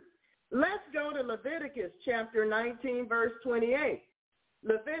good. Let's go to Leviticus chapter 19, verse 28.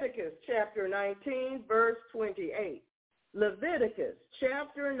 Leviticus chapter 19, verse 28. Leviticus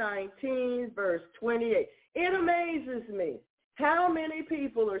chapter 19, verse 28. It amazes me how many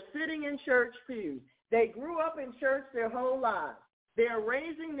people are sitting in church pews. They grew up in church their whole lives. They're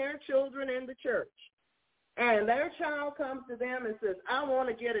raising their children in the church. And their child comes to them and says, I want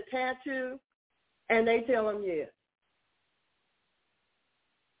to get a tattoo. And they tell them yes.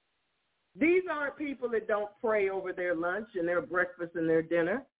 These aren't people that don't pray over their lunch and their breakfast and their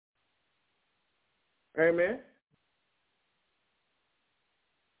dinner. Amen.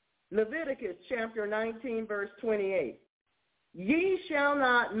 Leviticus chapter 19, verse 28. Ye shall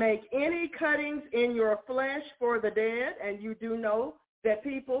not make any cuttings in your flesh for the dead. And you do know that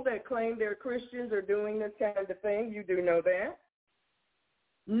people that claim they're Christians are doing this kind of thing. You do know that.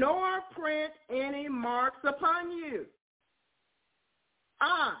 Nor print any marks upon you.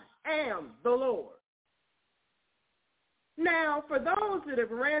 I am the Lord. Now, for those that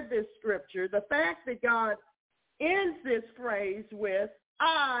have read this scripture, the fact that God ends this phrase with,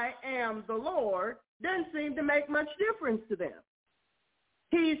 I am the Lord, doesn't seem to make much difference to them.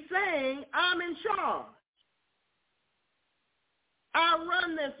 He's saying, I'm in charge. I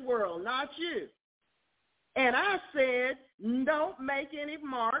run this world, not you. And I said, don't make any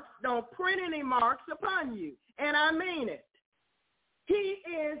marks, don't print any marks upon you. And I mean it. He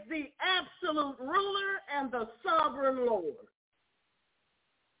is the absolute ruler and the sovereign Lord.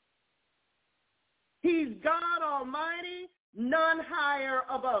 He's God Almighty, none higher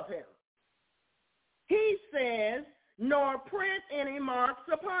above him. He says, nor print any marks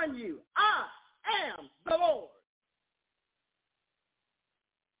upon you. I am the Lord.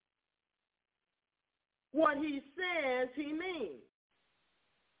 What he says, he means.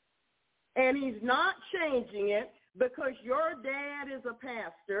 And he's not changing it because your dad is a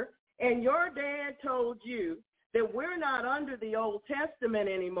pastor and your dad told you that we're not under the Old Testament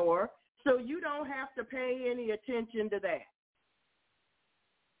anymore, so you don't have to pay any attention to that.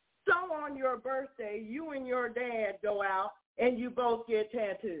 So on your birthday, you and your dad go out and you both get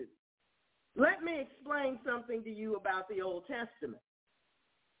tattoos. Let me explain something to you about the Old Testament.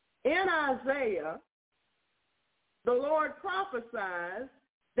 In Isaiah, the Lord prophesies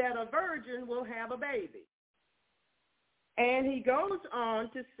that a virgin will have a baby. And he goes on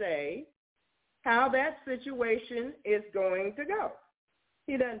to say how that situation is going to go.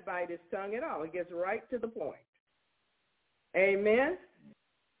 He doesn't bite his tongue at all. He gets right to the point. Amen.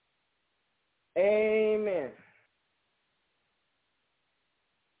 Amen.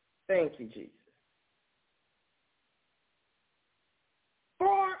 Thank you, Jesus.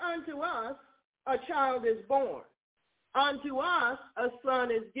 For unto us a child is born, unto us a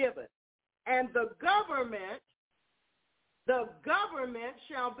son is given, and the government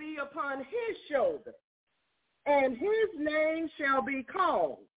shall be upon his shoulder, and his name shall be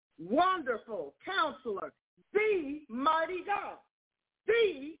called Wonderful Counselor, the Mighty God,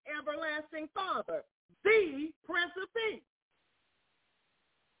 the Everlasting Father, the Prince of Peace.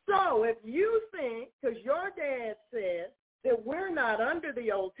 So if you think, because your dad said that we're not under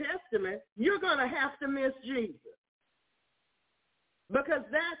the Old Testament, you're going to have to miss Jesus. Because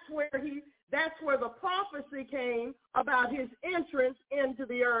that's where the prophecy came about his entrance into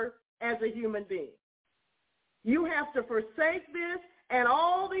the earth as a human being. You have to forsake this and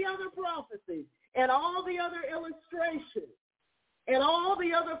all the other prophecies and all the other illustrations and all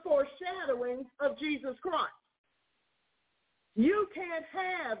the other foreshadowings of Jesus Christ. You can't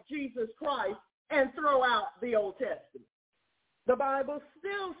have Jesus Christ and throw out the Old Testament. The Bible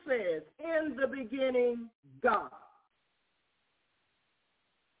still says, in the beginning, God.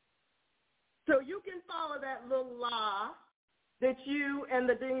 So you can follow that little lie that you and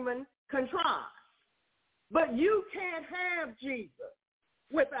the demon contrive. But you can't have Jesus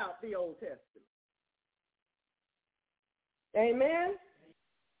without the Old Testament. Amen?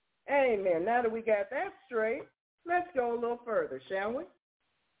 Amen. Now that we got that straight, let's go a little further, shall we?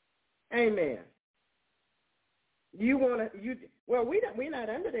 Amen. We're not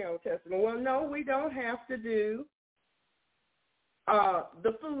under the Old Testament. Well, no, we don't have to do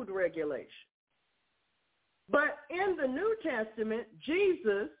the food regulation. But in the New Testament,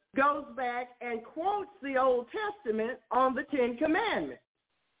 Jesus goes back and quotes the Old Testament on the Ten Commandments.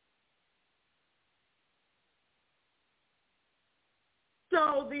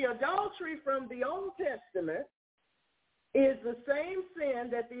 So the adultery from the Old Testament is the same sin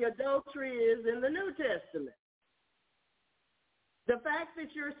that the adultery is in the New Testament. The fact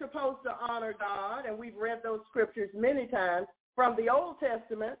that you're supposed to honor God, and we've read those scriptures many times from the Old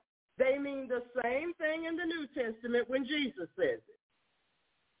Testament, they mean the same thing in the New Testament when Jesus says it.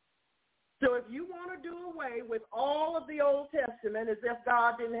 So if you want to do away with all of the Old Testament as if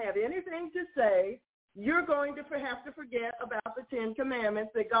God didn't have anything to say, you're going to have to forget about the Ten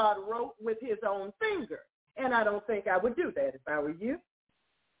Commandments that God wrote with his own finger. And I don't think I would do that if I were you.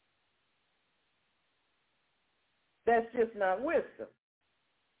 That's just not wisdom.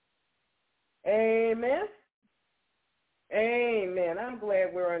 Amen. Amen. I'm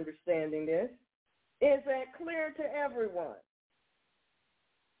glad we're understanding this. Is that clear to everyone?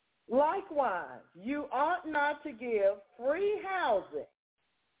 Likewise, you ought not to give free housing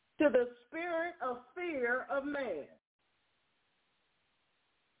to the spirit of fear of man.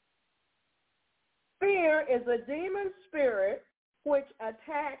 Fear is a demon spirit which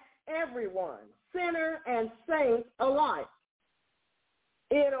attacks everyone, sinner and saint alike.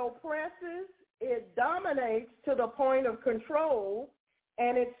 It oppresses, it dominates to the point of control,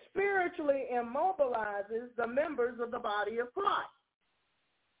 and it spiritually immobilizes the members of the body of Christ.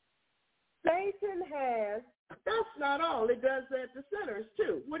 Satan has, that's not all, it does that to sinners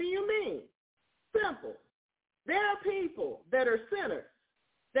too. What do you mean? Simple. There are people that are sinners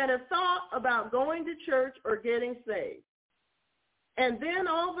that have thought about going to church or getting saved. And then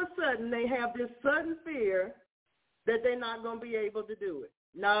all of a sudden they have this sudden fear that they're not going to be able to do it.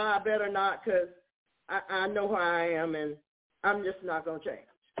 No, I better not, because I know who I am and I'm just not going to change.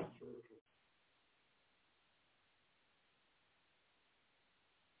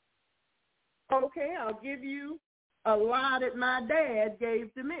 Okay, I'll give you a lie that my dad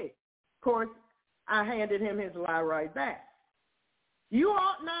gave to me. Of course, I handed him his lie right back. You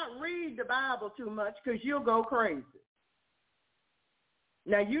ought not read the Bible too much because you'll go crazy.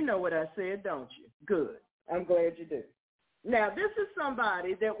 Now, you know what I said, don't you? Good. I'm glad you do. Now, this is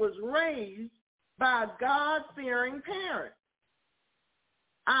somebody that was raised by God-fearing parents.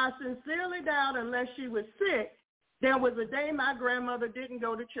 I sincerely doubt unless she was sick, there was a day my grandmother didn't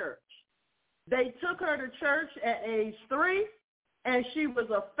go to church. They took her to church at age 3, and she was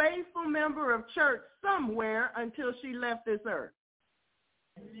a faithful member of church somewhere until she left this earth.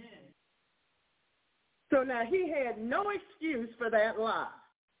 Amen. So now he had no excuse for that lie.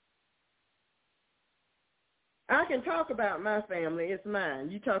 I can talk about my family. It's mine.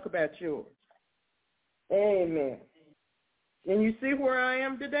 You talk about yours. Amen. And you see where I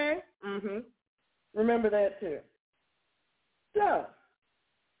am today? Mm-hmm. Remember that too. So,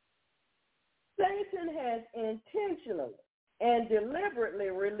 Satan has intentionally and deliberately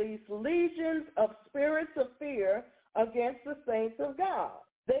released legions of spirits of fear against the saints of God.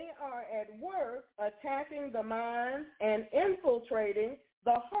 They are at work attacking the minds and infiltrating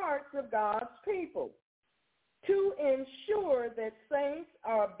the hearts of God's people to ensure that saints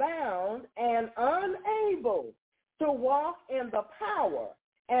are bound and unable to walk in the power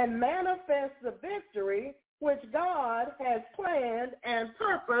and manifest the victory which God has planned and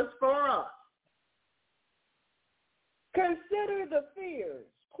purposed for us. Consider the fears,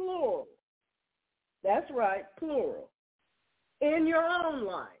 plural. That's right, plural. In your own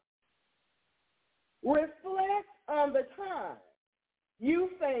life. Reflect on the time you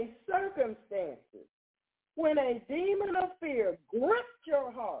face circumstances when a demon of fear gripped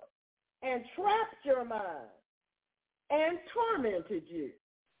your heart and trapped your mind and tormented you.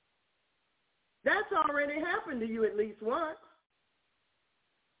 That's already happened to you at least once.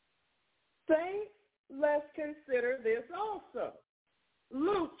 Saints, let's consider this also.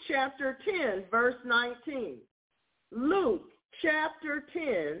 Luke chapter 10, verse 19. Luke chapter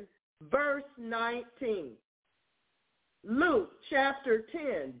 10, verse 19. Luke chapter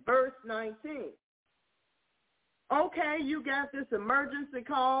 10, verse 19. Okay, you got this emergency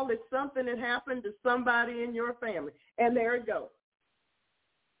call. It's something that happened to somebody in your family. And there it goes.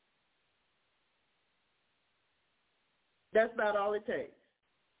 That's about all it takes.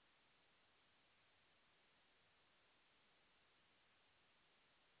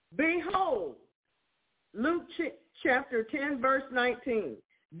 Behold, Luke chapter 10, verse 19.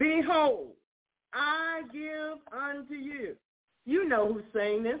 Behold, I give unto you. You know who's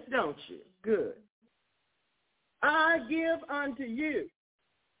saying this, don't you? Good. I give unto you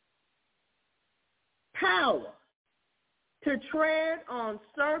power to tread on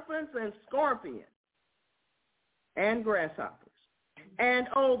serpents and scorpions and grasshoppers, and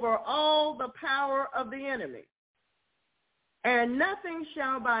over all the power of the enemy, and nothing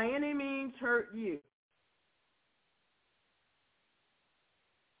shall by any means hurt you.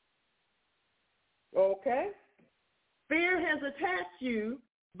 Okay? Fear has attacked you,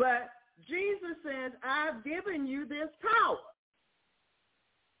 but Jesus says, I've given you this power.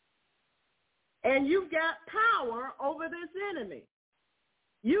 And you've got power over this enemy.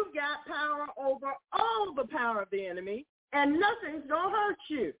 You've got power over all the power of the enemy, and nothing's going to hurt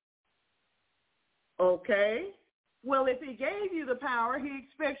you. Okay? Well, if he gave you the power, he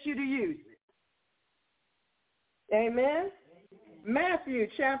expects you to use it. Amen? Matthew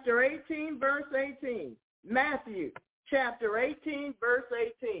chapter 18, verse 18. Matthew chapter 18, verse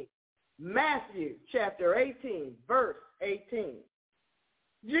 18. Matthew chapter 18, verse 18.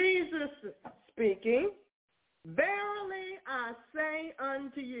 Jesus speaking, verily I say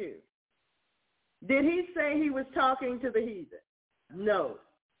unto you. Did he say he was talking to the heathen? No.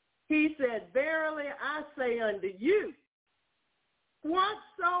 He said, verily I say unto you,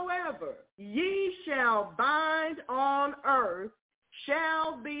 whatsoever ye shall bind on earth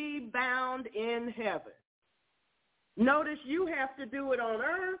shall be bound in heaven. Notice you have to do it on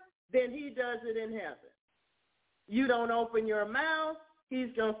earth, then he does it in heaven. You don't open your mouth, he's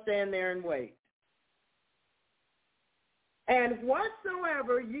going to stand there and wait. And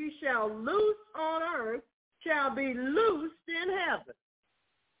whatsoever ye shall loose on earth shall be loosed in heaven.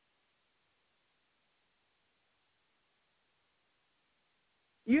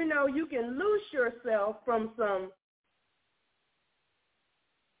 You know, you can loose yourself from some,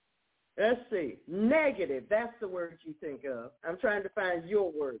 let's see, negative, that's the word you think of. I'm trying to find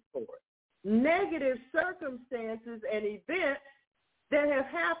your word for it. Negative circumstances and events that have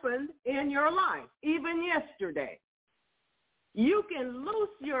happened in your life, even yesterday. You can loose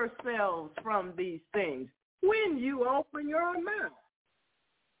yourselves from these things when you open your mouth.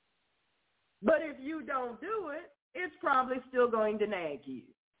 But if you don't do it, it's probably still going to nag you.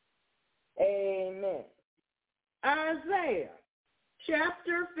 Amen. Isaiah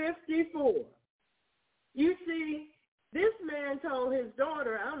chapter 54. You see, this man told his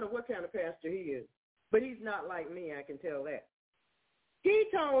daughter, I don't know what kind of pastor he is, but he's not like me, I can tell that. He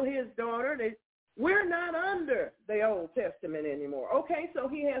told his daughter that we're not under the Old Testament anymore. Okay, so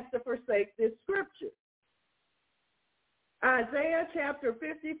he has to forsake this scripture. Isaiah chapter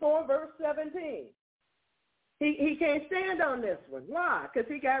 54, verse 17. He can't stand on this one. Why?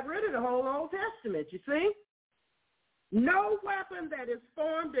 Because he got rid of the whole Old Testament, you see? No weapon that is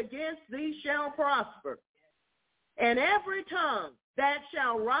formed against thee shall prosper, and every tongue that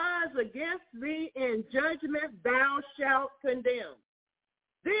shall rise against thee in judgment thou shalt condemn.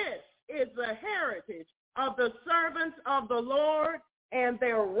 This is the heritage of the servants of the Lord, and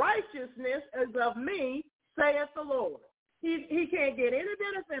their righteousness is of me, saith the Lord. He can't get any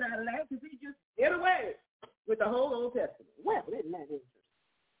benefit out of that because he just did away with the whole Old Testament. Well, isn't that interesting?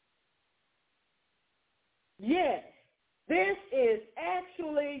 Yes, this is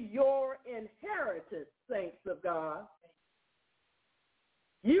actually your inheritance, saints of God.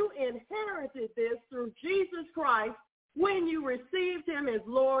 You inherited this through Jesus Christ when you received him as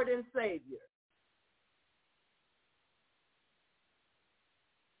Lord and Savior.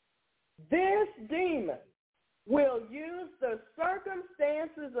 This demon will use the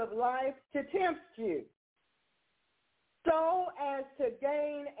circumstances of life to tempt you so as to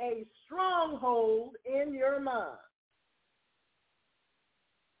gain a stronghold in your mind.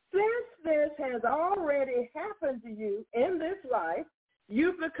 Since this has already happened to you in this life,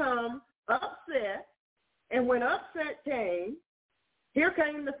 you become upset, and when upset came, here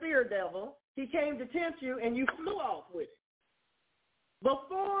came the fear devil. He came to tempt you, and you flew off with it.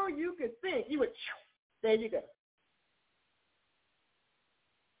 Before you could think, you would, there you go.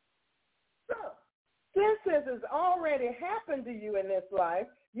 So, since this has already happened to you in this life,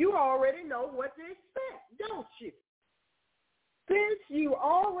 you already know what to expect, don't you? Since you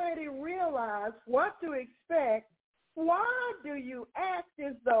already realize what to expect, why do you act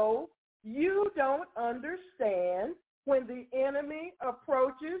as though you don't understand when the enemy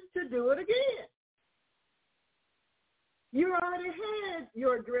approaches to do it again? You already had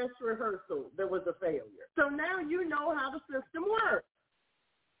your dress rehearsal that was a failure. So now you know how the system works.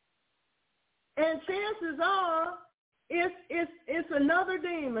 And chances are it's another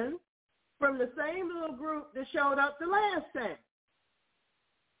demon from the same little group that showed up the last time.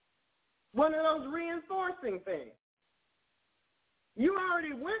 One of those reinforcing things. You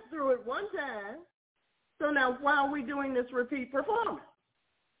already went through it one time, so now why are we doing this repeat performance?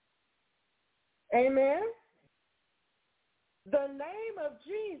 Amen? The name of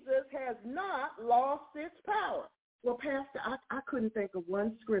Jesus has not lost its power. Well, Pastor, I couldn't think of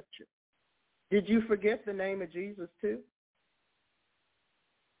one scripture. Did you forget the name of Jesus too?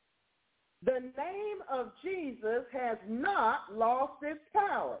 The name of Jesus has not lost its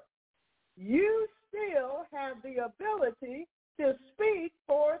power. You still have the ability to speak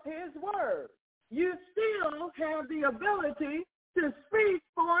forth his word. You still have the ability to speak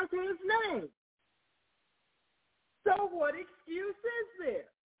forth his name. So what excuse is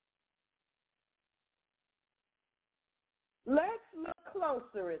there? Let's look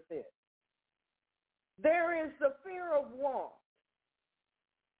closer at this. There is the fear of want,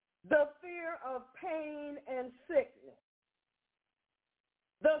 the fear of pain and sickness,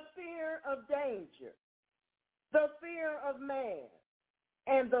 the fear of danger, the fear of man,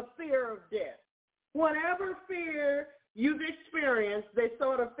 and the fear of death. Whatever fear you've experienced, they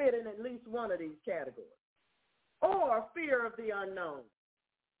sort of fit in at least one of these categories. Or fear of the unknown.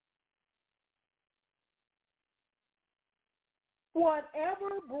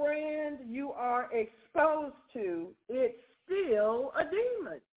 Whatever brand you are exposed to, it's still a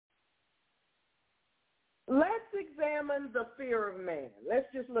demon. Let's examine the fear of man.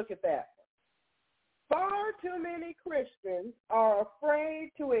 Let's just look at that one. Far too many Christians are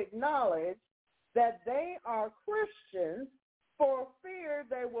afraid to acknowledge that they are Christians for fear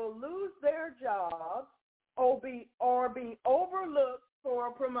they will lose their jobs or be overlooked for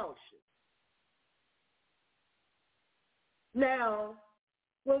a promotion. Now,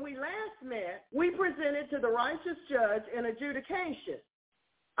 when we last met, we presented to the righteous judge an adjudication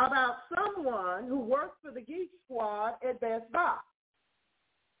about someone who worked for the Geek Squad at Best Buy,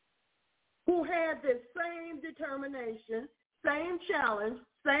 who had this same determination, same challenge,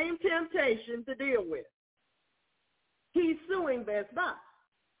 same temptation to deal with. He's suing Best Buy.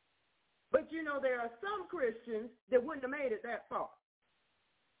 But, you know, there are some Christians that wouldn't have made it that far.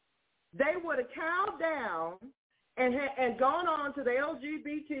 They would have cowed down and gone on to the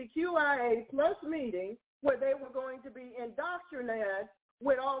LGBTQIA plus meeting where they were going to be indoctrinated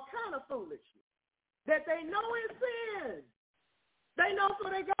with all kind of foolishness that they know is sin. They know so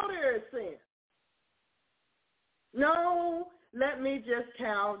they go there as sin. No, let me just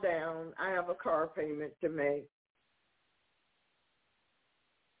cow down. I have a car payment to make.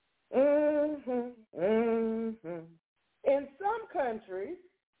 In some countries,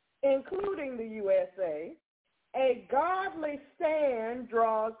 including the USA, A godly stand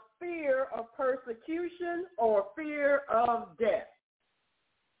draws fear of persecution or fear of death.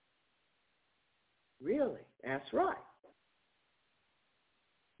 Really? That's right.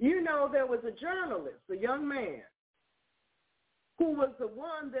 You know, there was a journalist, a young man, who was the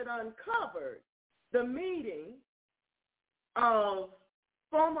one that uncovered the meeting of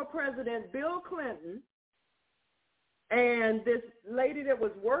former President Bill Clinton and this lady that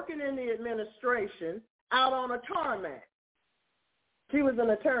was working in the administration out on a tarmac. She was an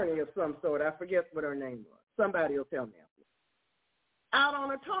attorney of some sort. I forget what her name was. Somebody will tell me. Out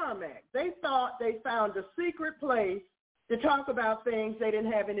on a tarmac. They thought they found a secret place to talk about things they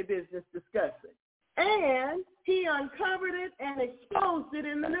didn't have any business discussing. And he uncovered it and exposed it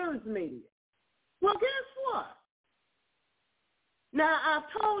in the news media. Well, guess what? Now,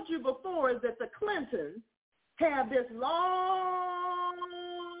 I've told you before that the Clintons have this long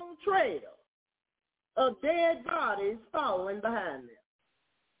trail of dead bodies following behind them.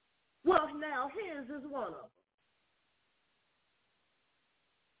 Well, now his is one of them.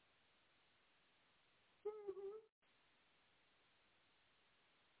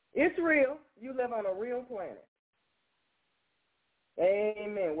 It's real. You live on a real planet.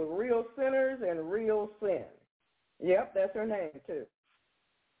 Amen. With real sinners and real sin. Yep, that's her name too.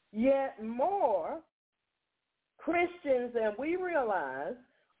 Yet more Christians, and we realize,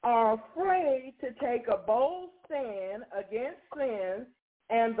 are afraid to take a bold stand against sin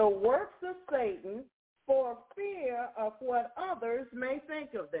and the works of Satan for fear of what others may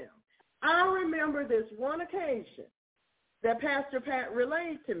think of them. I remember this one occasion that Pastor Pat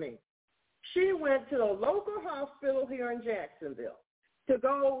relayed to me. She went to a local hospital here in Jacksonville to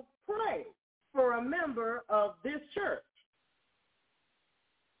go pray for a member of this church.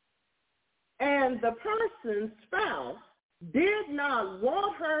 And the person's spouse did not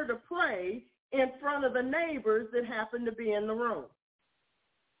want her to pray in front of the neighbors that happened to be in the room.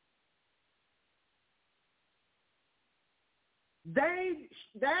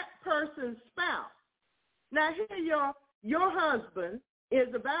 That person's spouse. Now here your husband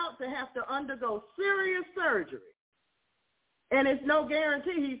is about to have to undergo serious surgery. And it's no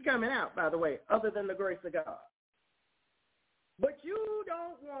guarantee he's coming out, by the way, other than the grace of God. But you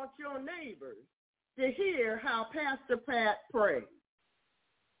don't want your neighbors to hear how Pastor Pat prays.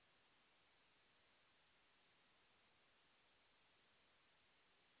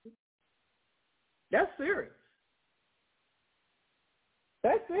 That's serious.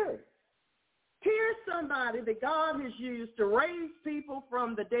 That's serious. Here's somebody that God has used to raise people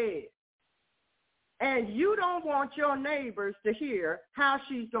from the dead. And you don't want your neighbors to hear how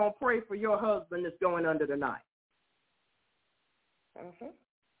she's going to pray for your husband that's going under the knife.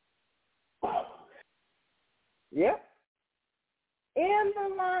 Yep. In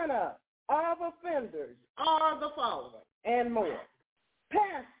the lineup of offenders are the following and more.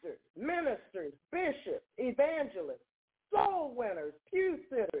 Pastors, ministers, bishops, evangelists, soul winners, pew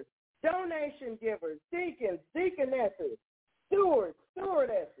sitters, donation givers, deacons, deaconesses, stewards,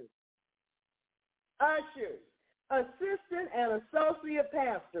 stewardesses, ushers, assistant and associate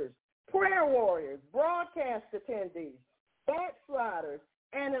pastors, prayer warriors, broadcast attendees, backsliders,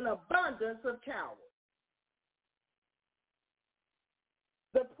 and an abundance of cowards.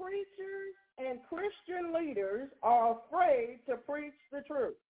 The preachers and Christian leaders are afraid to preach the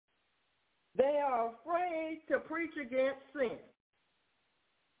truth. They are afraid to preach against sin.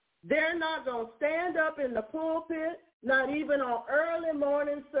 They're not going to stand up in the pulpit, not even on early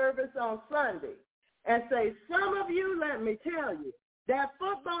morning service on Sunday, and say, some of you, let me tell you, that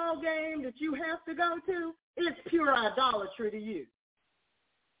football game that you have to go to, it's pure idolatry to you.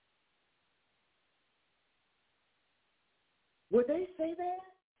 Would they say that?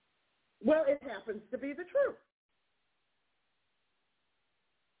 Well, it happens to be the truth.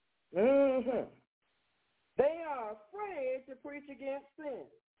 They are afraid to preach against sin.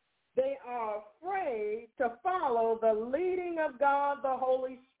 They are afraid to follow the leading of God, the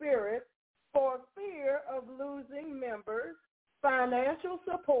Holy Spirit, for fear of losing members, financial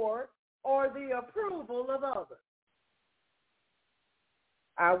support, or the approval of others.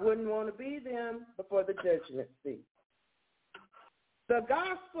 I wouldn't want to be them before the judgment seat. The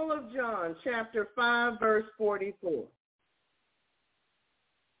Gospel of John, chapter 5, verse 44.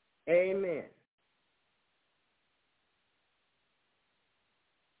 Amen.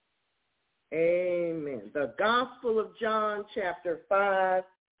 Amen. The Gospel of John, chapter 5,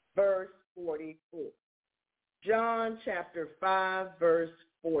 verse 44. John, chapter 5, verse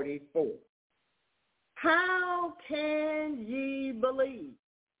 44. How can ye believe,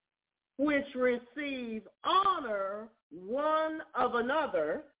 which receive honor one of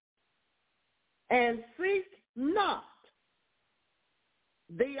another, and seek not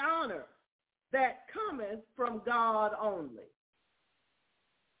the honor that cometh from God only.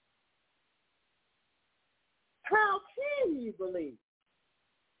 How can you believe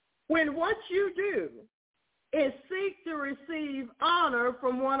when what you do is seek to receive honor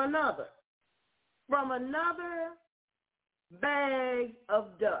from one another, from another bag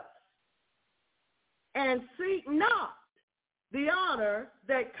of dust, and seek not the honor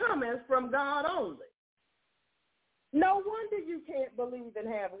that cometh from God only? No wonder you can't believe and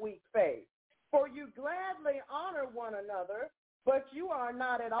have weak faith, for you gladly honor one another, but you are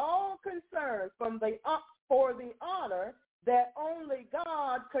not at all concerned for the honor that only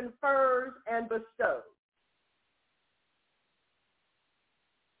God confers and bestows.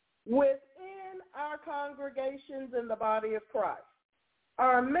 Within our congregations in the body of Christ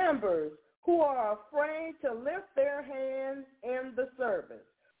are members who are afraid to lift their hands in the service,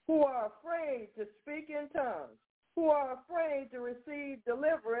 who are afraid to speak in tongues, who are afraid to receive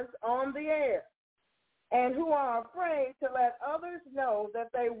deliverance on the air, and who are afraid to let others know that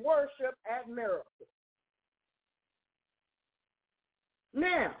they worship at miracles.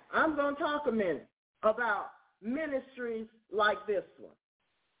 Now, I'm going to talk a minute about ministries like this one.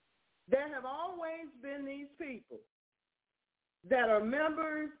 There have always been these people that are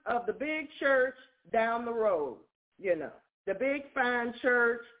members of the big church down the road, the big fine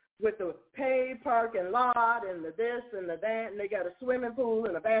church with the paid parking lot and the this and the that, and they got a swimming pool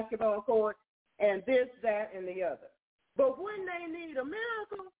and a basketball court and this, that, and the other. But when they need a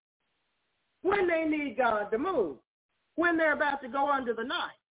miracle, when they need God to move, when they're about to go under the knife,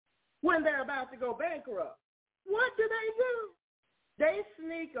 when they're about to go bankrupt, what do? They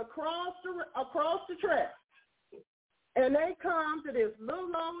sneak across the track, and they come to this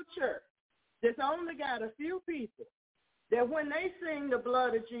little old church that's only got a few people, that when they sing the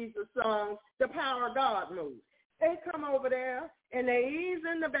blood of Jesus song, the power of God moves. They come over there, and they ease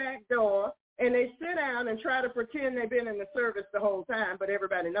in the back door, and they sit down and try to pretend they've been in the service the whole time, but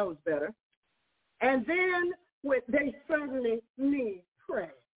everybody knows better. And then they suddenly need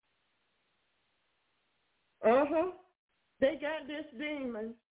prayer. They got this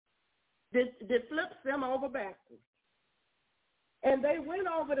demon that flips them over backwards. And they went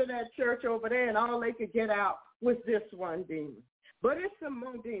over to that church over there, and all they could get out was this one demon. But it's some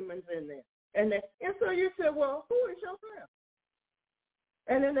more demons in there. And so you say, well, who is your friend?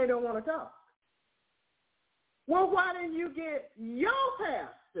 And then they don't want to talk. Well, why didn't you get your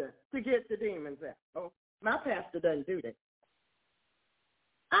pastor to get the demons out? Oh, my pastor doesn't do that.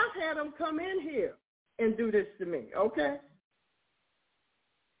 I've had them come in here and do this to me, okay?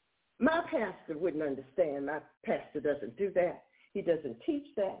 My pastor wouldn't understand. My pastor doesn't do that. He doesn't teach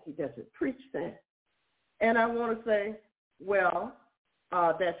that. He doesn't preach that. And I want to say, well,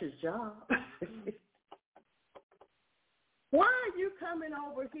 that's his job. Why are you coming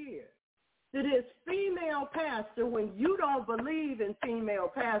over here to this female pastor when you don't believe in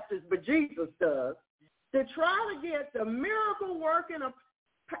female pastors, but Jesus does, to try to get the miracle working of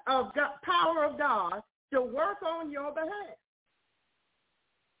God, power of God to work on your behalf?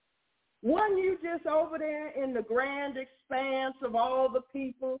 Wasn't you just over there in the grand expanse of all the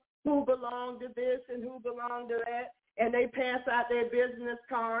people who belong to this and who belong to that, and they pass out their business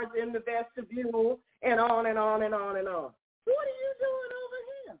cards in the vestibule and on and on and on and on? What are you doing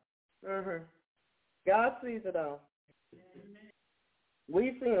over here? God sees it all.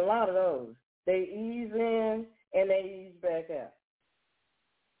 We've seen a lot of those. They ease in and they ease back out.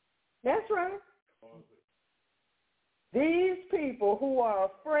 That's right. These people who are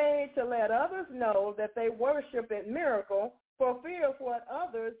afraid to let others know that they worship at miracle for fear of what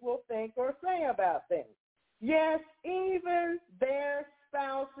others will think or say about them. Yes, even their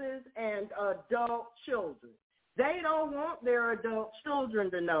spouses and adult children. They don't want their adult children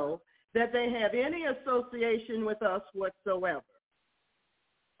to know that they have any association with us whatsoever.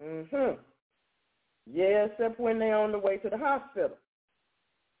 Yeah, except when they're on the way to the hospital.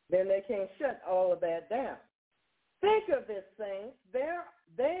 Then they can't shut all of that down. Think of this, saints.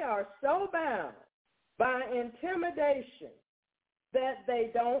 They are so bound by intimidation that they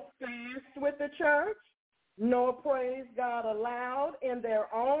don't fast with the church, nor praise God aloud in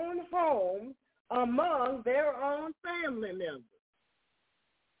their own home among their own family members.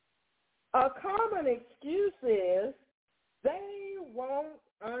 A common excuse is they won't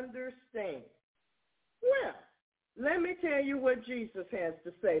understand. Well, let me tell you what Jesus has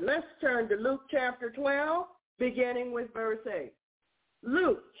to say. Let's turn to Luke chapter 12, beginning with verse 8.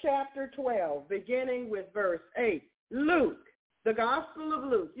 Luke chapter 12, beginning with verse 8. Luke, the Gospel of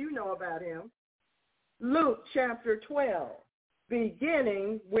Luke, you know about him. Luke chapter 12,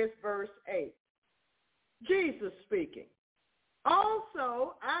 beginning with verse 8. Jesus speaking.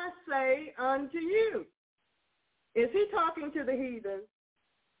 Also, I say unto you. Is he talking to the heathen?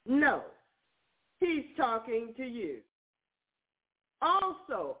 No. He's talking to you.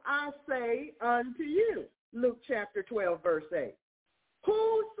 Also, I say unto you, Luke chapter 12, verse 8,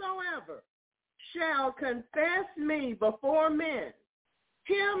 whosoever shall confess me before men,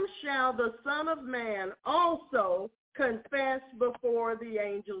 him shall the Son of Man also confess before the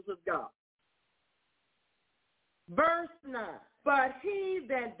angels of God. Verse 9, but he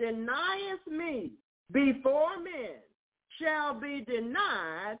that denieth me before men shall be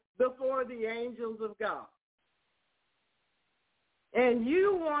denied before the angels of God. And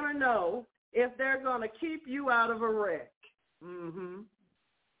you want to know if they're going to keep you out of a wreck. Mm-hmm.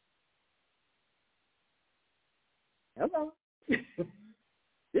 Hello.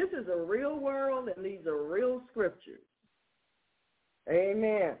 This is a real world, and these are real scriptures.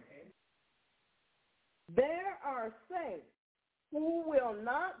 Amen. There are saints who will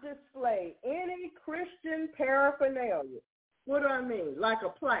not display any Christian paraphernalia. What do I mean? Like a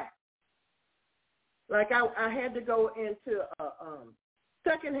plaque. Like I had to go into a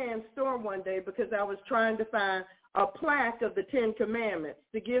secondhand store one day because I was trying to find a plaque of the 10 Commandments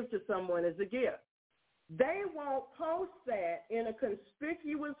to give to someone as a gift. They won't post that in a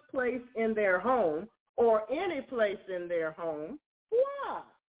conspicuous place in their home or any place in their home. Why?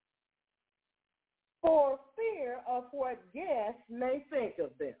 For fear of what guests may think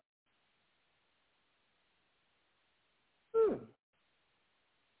of them.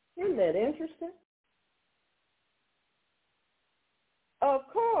 Isn't that interesting? Of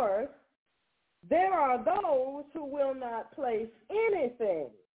course, there are those who will not place anything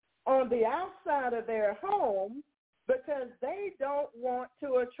on the outside of their home because they don't want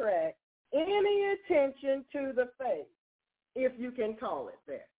to attract any attention to the faith, if you can call it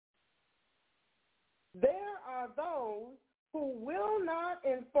that. There are those who will not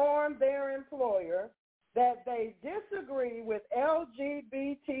inform their employer that they disagree with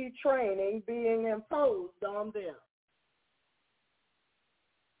LGBT training being imposed on them.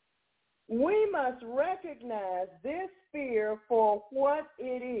 We must recognize this fear for what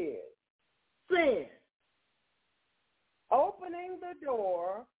it is: sin, opening the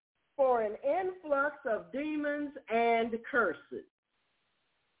door for an influx of demons and curses.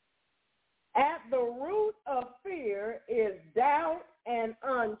 At the root of fear is doubt and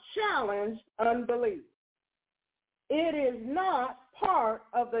unchallenged unbelief. It is not part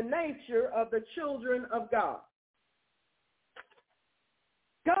of the nature of the children of God.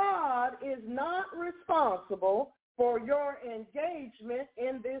 God is not responsible for your engagement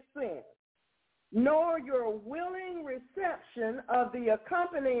in this sin, nor your willing reception of the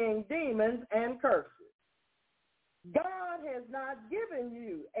accompanying demons and curses. God has not given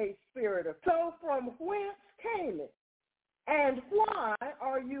you a spirit of fear. So from whence came it? And why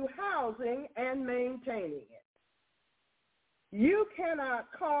are you housing and maintaining it? You cannot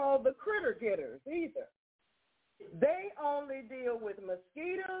call the critter getters either. They only deal with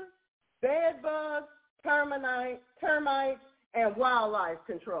mosquitoes, bed bugs, termites, and wildlife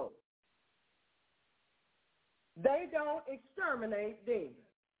control. They don't exterminate demons.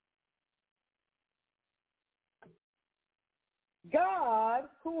 God,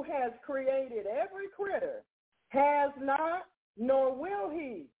 who has created every critter, has not, nor will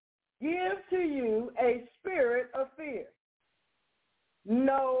he, give to you a spirit of fear.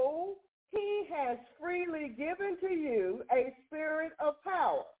 No, he has freely given to you a spirit of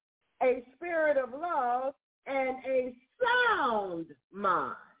power, a spirit of love, and a sound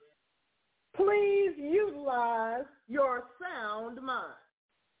mind. Please utilize your sound mind.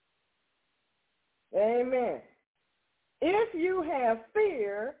 Amen. If you have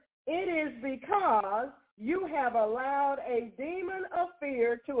fear, it is because you have allowed a demon of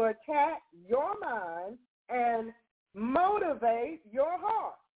fear to attack your mind and motivate your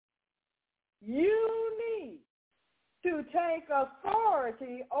heart. You need to take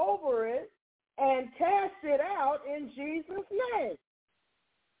authority over it and cast it out in Jesus' name.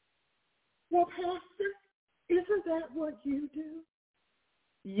 Well, Pastor, isn't that what you do?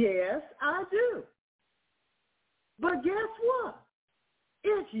 Yes, I do. But guess what?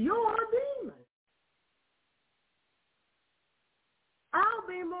 It's your demon. I'll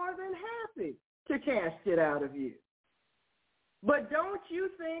be more than happy to cast it out of you. But don't you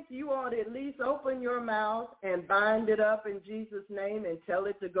think you ought to at least open your mouth and bind it up in Jesus' name and tell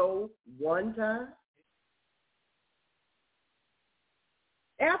it to go one time?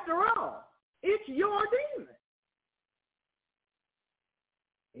 After all, it's your demon.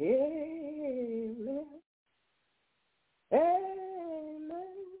 Amen. Amen.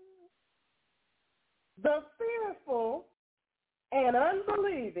 The fearful and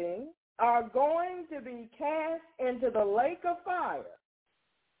unbelieving are going to be cast into the lake of fire,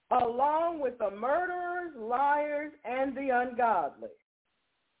 along with the murderers, liars, and the ungodly.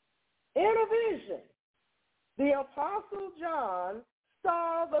 In a vision, the Apostle John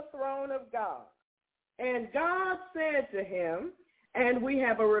saw the throne of God, and God said to him, and we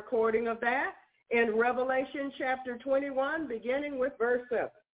have a recording of that in Revelation chapter 21, beginning with verse 7.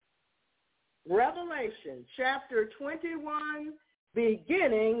 Revelation chapter 21,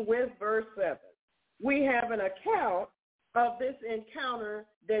 beginning with verse 7. We have an account of this encounter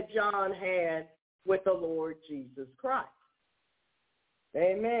that John had with the Lord Jesus Christ.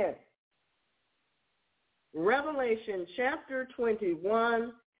 Amen. Revelation chapter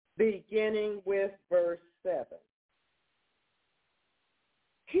 21, beginning with verse 7.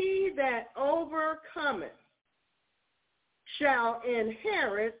 He that overcometh shall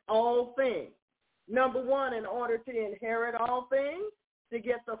inherit all things. Number one, in order to inherit all things, to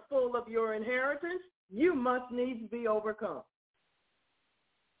get the full of your inheritance, you must needs be overcome.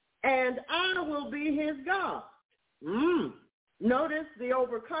 And I will be his God. Notice the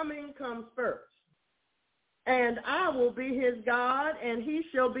overcoming comes first. And I will be his God, and he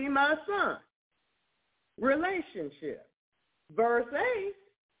shall be my son. Relationship. Verse 8,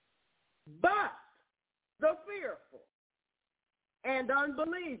 but the fearful and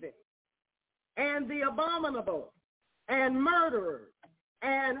unbelieving and the abominable and murderers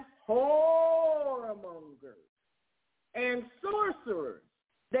and whoremongers and sorcerers,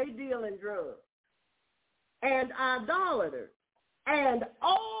 they deal in drugs, and idolaters and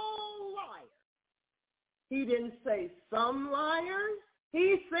all liars. He didn't say some liars.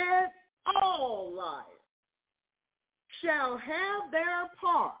 He said all liars shall have their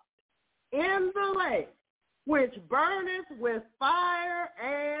part in the lake, which burneth with fire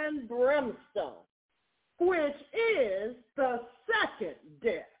and brimstone, which is the second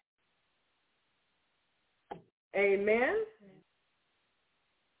death. Amen?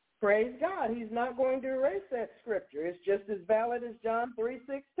 Praise God. He's not going to erase that scripture. It's just as valid as John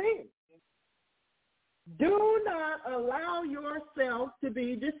 3:16. Do not allow yourself to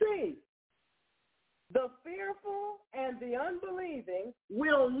be deceived. The fearful and the unbelieving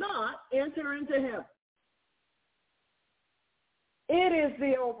will not enter into heaven. It is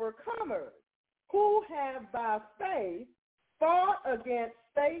the overcomers who have by faith fought against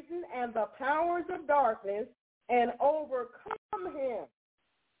Satan and the powers of darkness and overcome him,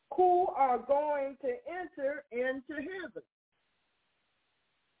 who are going to enter into heaven.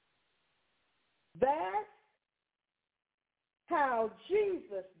 That's how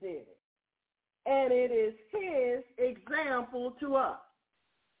Jesus did it. And it is his example to us.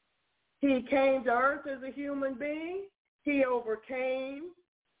 He came to earth as a human being. He overcame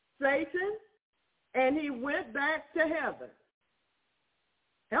Satan, and he went back to heaven.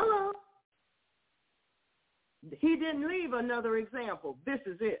 Hello. He didn't leave another example. This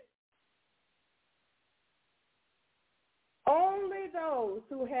is it. Only those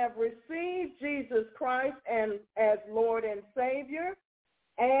who have received Jesus Christ as Lord and Savior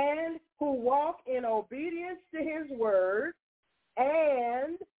and who walk in obedience to his word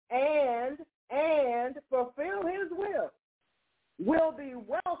and fulfill his will be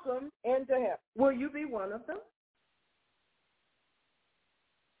welcomed into heaven. Will you be one of them?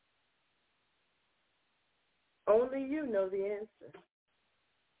 Only you know the answer.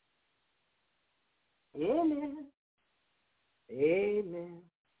 Amen. Amen.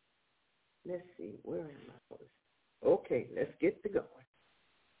 Let's see, where am I? Okay, let's get to going.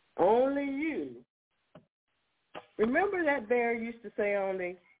 Only you. Remember that bear used to say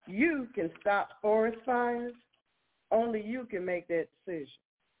only you can stop forest fires? Only you can make that decision.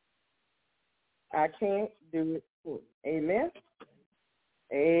 I can't do it for you. Amen?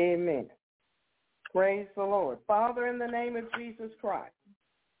 Amen. Praise the Lord. Father, in the name of Jesus Christ,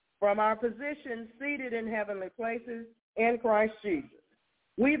 from our position seated in heavenly places in Christ Jesus,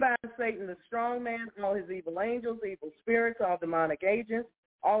 we bind Satan, the strong man, all his evil angels, evil spirits, all demonic agents,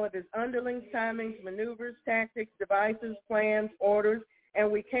 all of his underlings, timings, maneuvers, tactics, devices, plans, orders, and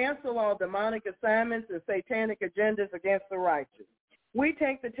we cancel all demonic assignments and satanic agendas against the righteous. We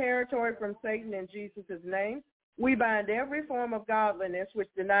take the territory from Satan in Jesus' name. We bind every form of godliness which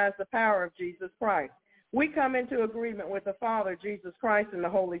denies the power of Jesus Christ. We come into agreement with the Father, Jesus Christ, and the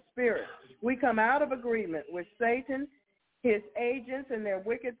Holy Spirit. We come out of agreement with Satan, his agents, and their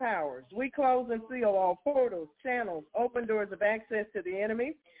wicked powers. We close and seal all portals, channels, open doors of access to the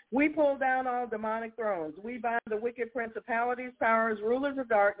enemy. We pull down all demonic thrones. We bind the wicked principalities, powers, rulers of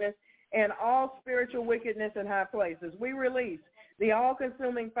darkness, and all spiritual wickedness in high places. We release the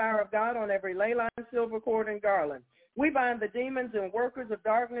all-consuming fire of God on every ley line, silver cord, and garland. We bind the demons and workers of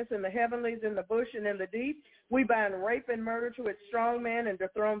darkness in the heavenlies, in the bush, and in the deep. We bind rape and murder to its strong man and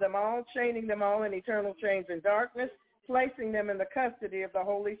dethrone them all, chaining them all in eternal chains in darkness, placing them in the custody of the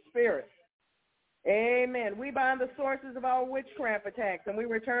Holy Spirit. Amen. We bind the sources of all witchcraft attacks, and we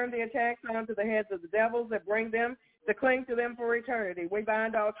return the attacks onto the heads of the devils that bring them to cling to them for eternity. We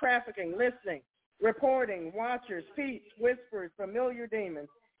bind all trafficking, listening, reporting, watchers, peeps, whispers, familiar demons,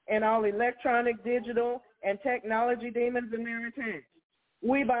 and all electronic, digital, and technology demons and their attacks.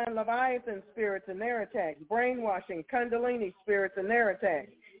 We bind Leviathan spirits and their attacks, brainwashing, Kundalini spirits and their attacks,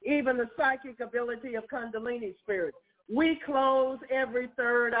 even the psychic ability of Kundalini spirits. We close every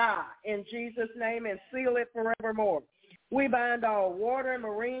third eye in Jesus' name and seal it forevermore. We bind all water and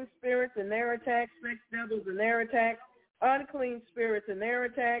marine spirits and their attacks, sex devils and their attacks, unclean spirits and their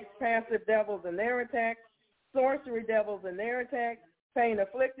attacks, passive devils and their attacks, sorcery devils and their attacks,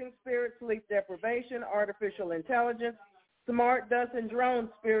 pain-afflicting spirits, sleep deprivation, artificial intelligence, smart dust and drone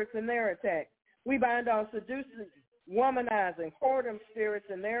spirits and their attacks. We bind all seducing, womanizing, whoredom spirits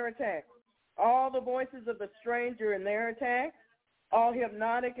and their attacks, all the voices of the stranger in their attacks, all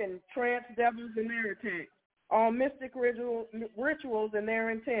hypnotic and trance devils in their attacks, all mystic rituals in their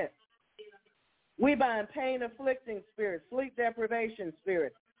intent. We bind pain-afflicting spirits, sleep deprivation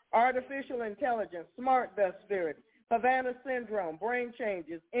spirits, artificial intelligence, smart dust spirits, Havana syndrome, brain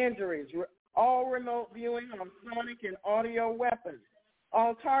changes, injuries, all remote viewing on sonic and audio weapons,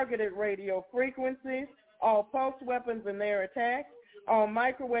 all targeted radio frequencies, all pulse weapons and their attacks, all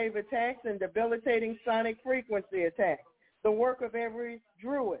microwave attacks and debilitating sonic frequency attacks, the work of every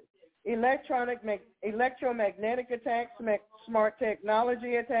druid, electromagnetic attacks, smart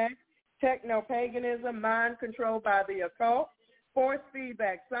technology attacks, techno-paganism, mind controlled by the occult, force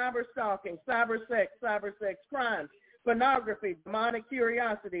feedback, cyber stalking, cyber sex crimes, pornography, demonic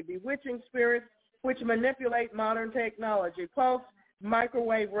curiosity, bewitching spirits which manipulate modern technology, pulse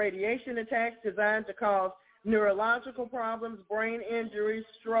microwave radiation attacks designed to cause neurological problems, brain injuries,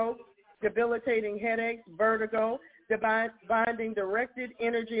 stroke, debilitating headaches, vertigo, binding directed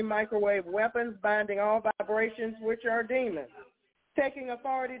energy microwave weapons, binding all vibrations which are demons, taking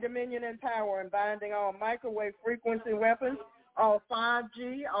authority, dominion, and power, and binding all microwave frequency weapons, all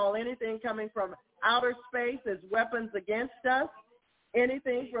 5G, all anything coming from outer space as weapons against us,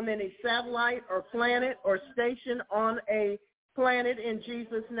 anything from any satellite or planet or station on a planet in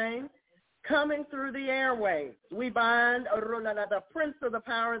Jesus' name, coming through the airwaves. We bind the prince of the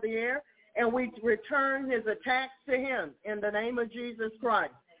power of the air, and we return his attacks to him in the name of Jesus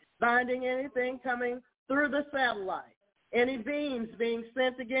Christ, binding anything coming through the satellite, any beams being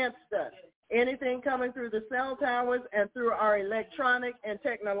sent against us, anything coming through the cell towers and through our electronic and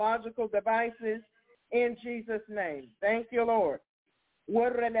technological devices in Jesus' name. Thank you, Lord. We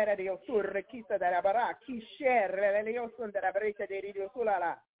bind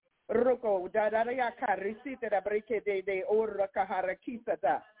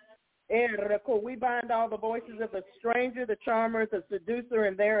all the voices of the stranger, the charmer, the seducer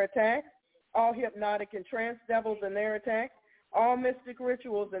and their attacks, all hypnotic and trance devils and their attacks, all mystic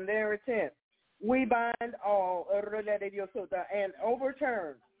rituals and their intent. We bind all and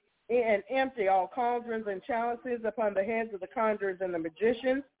overturn and empty all cauldrons and chalices upon the heads of the conjurers and the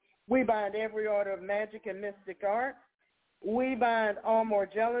magicians. We bind every order of magic and mystic art. We bind all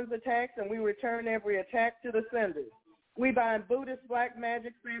Morgellons attacks, and we return every attack to the senders. We bind Buddhist, black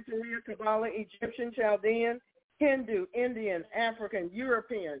magic, Santeria, Kabbalah, Egyptian, Chaldean, Hindu, Indian, African,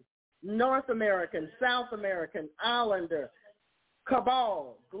 European, North American, South American, Islander,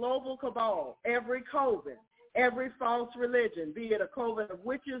 cabal, global cabal, every coven, every false religion, be it a coven of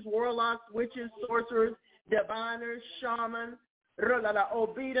witches, warlocks, witches, sorcerers, diviners, shamans,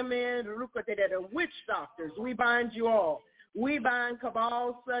 obedemen, witch doctors. We bind you all. We bind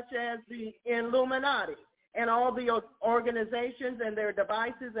cabals such as the Illuminati and all the organizations and their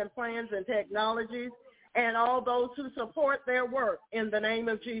devices and plans and technologies and all those who support their work in the name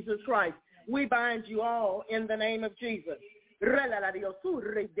of Jesus Christ. We bind you all in the name of Jesus. We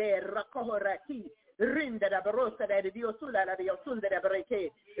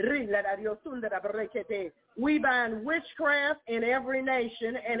bind witchcraft in every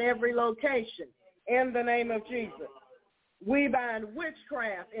nation and every location in the name of Jesus. We bind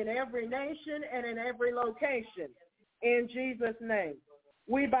witchcraft in every nation and in every location in Jesus' name.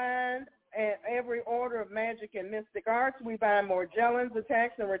 We bind every order of magic and mystic arts. We bind Morgellons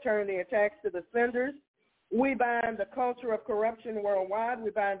attacks and return the attacks to the senders. We bind the culture of corruption worldwide.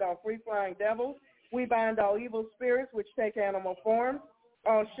 We bind all free-flying devils. We bind all evil spirits which take animal forms.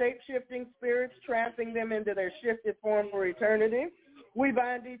 all shape-shifting spirits, trapping them into their shifted form for eternity. We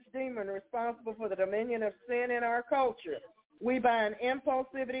bind each demon responsible for the dominion of sin in our culture. We bind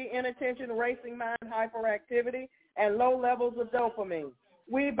impulsivity, inattention, racing mind, hyperactivity, and low levels of dopamine.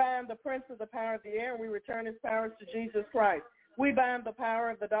 We bind the prince of the power of the air, and we return his powers to Jesus Christ. We bind the power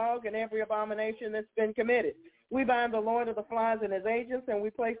of the dog and every abomination that's been committed. We bind the Lord of the flies and his agents, and we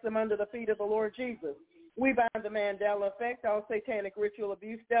place them under the feet of the Lord Jesus. We bind the Mandela effect, all satanic ritual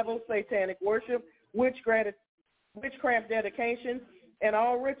abuse, devils, satanic worship, witchcraft dedication, and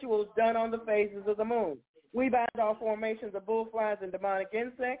all rituals done on the phases of the moon. We bind all formations of bullflies and demonic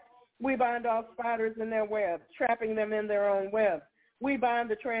insects. We bind all spiders in their webs, trapping them in their own webs. We bind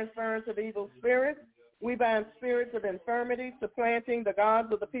the transference of evil spirits. We bind spirits of infirmity, supplanting the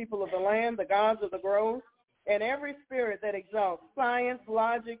gods of the people of the land, the gods of the groves, and every spirit that exalts science,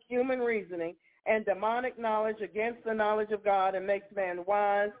 logic, human reasoning, and demonic knowledge against the knowledge of God and makes man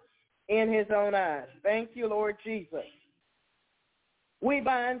wise in his own eyes. Thank you, Lord Jesus. We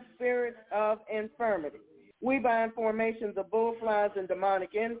bind spirits of infirmity. We bind formations of bullflies and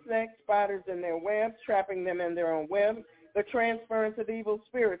demonic insects, spiders in their webs, trapping them in their own webs, the transference of evil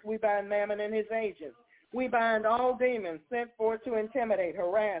spirits. We bind Mammon and his agents. We bind all demons sent forth to intimidate,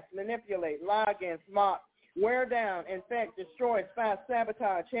 harass, manipulate, lie against, mock, wear down, infect, destroy, spy,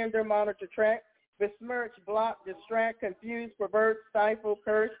 sabotage, hinder, monitor, track, besmirch, block, distract, confuse, pervert, stifle,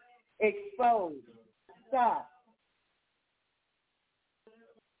 curse, expose, stop,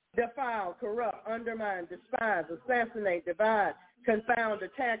 defile, corrupt, undermine, despise, assassinate, divide, confound,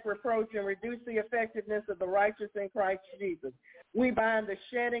 attack, reproach, and reduce the effectiveness of the righteous in Christ Jesus. We bind the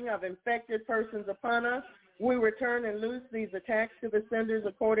shedding of infected persons upon us. We return and loose these attacks to the senders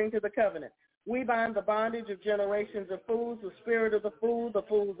according to the covenant. We bind the bondage of generations of fools, the spirit of the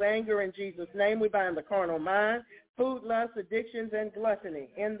fool's anger in Jesus' name. We bind the carnal mind, food lust, addictions, and gluttony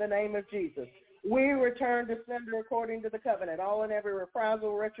in the name of Jesus. We return to sender according to the covenant, all and every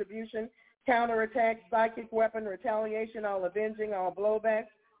reprisal, retribution, counterattack, psychic weapon, retaliation, all avenging, all blowbacks,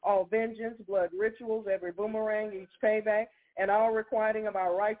 all vengeance, blood rituals, every boomerang, each payback, and all requiting of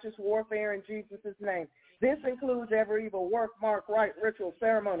our righteous warfare in Jesus' name. This includes every evil work, mark, rite, ritual,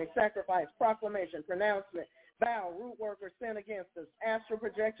 ceremony, sacrifice, proclamation, pronouncement, vow, root work, or sin against us, astral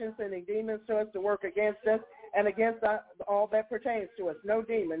projection, sending demons to us to work against us and against all that pertains to us. No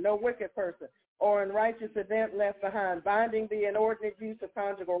demon, no wicked person, or unrighteous event left behind, binding the inordinate use of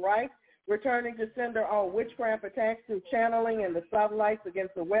conjugal rights, returning to sender all witchcraft attacks through channeling and the satellites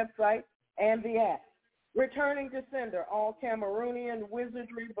against the website and the app. Returning to sender all Cameroonian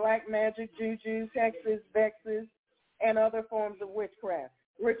wizardry, black magic, juju, hexes, vexes, and other forms of witchcraft.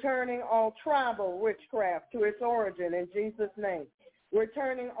 Returning all tribal witchcraft to its origin in Jesus' name.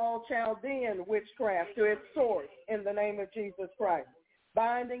 Returning all Chaldean witchcraft to its source in the name of Jesus Christ.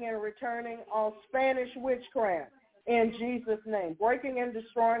 Binding and returning all Spanish witchcraft in Jesus' name. Breaking and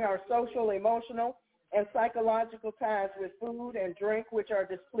destroying our social, emotional, and psychological ties with food and drink which are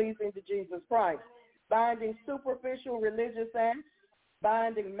displeasing to Jesus Christ. Binding superficial religious acts,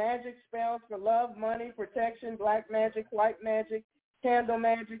 binding magic spells for love, money, protection, black magic, white magic, candle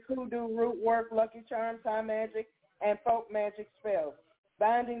magic, hoodoo, root work, lucky charms, high magic, and folk magic spells.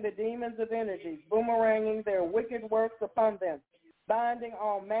 Binding the demons of energies, boomeranging their wicked works upon them. Binding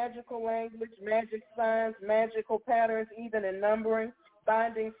all magical language, magic signs, magical patterns, even in numbering.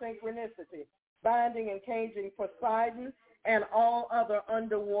 Binding synchronicity. Binding and caging Poseidon and all other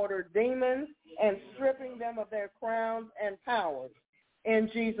underwater demons, and stripping them of their crowns and powers. In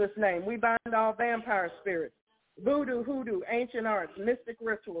Jesus' name, we bind all vampire spirits, voodoo, hoodoo, ancient arts, mystic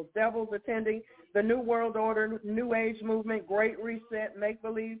rituals, devils attending the New World Order, New Age movement, Great Reset,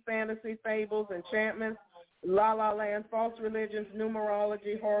 make-believe, fantasy, fables, enchantments, la-la land, false religions,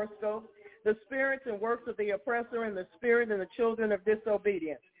 numerology, horoscopes, the spirits and works of the oppressor, and the spirit and the children of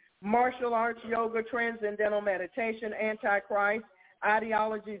disobedience. Martial arts, yoga, transcendental meditation, antichrist,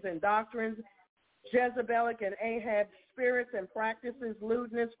 ideologies and doctrines, Jezebelic and Ahab spirits and practices,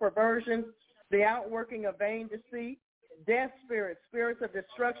 lewdness, perversions, the outworking of vain deceit, death spirits, spirits of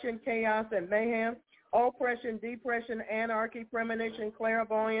destruction, chaos, and mayhem, oppression, depression, anarchy, premonition,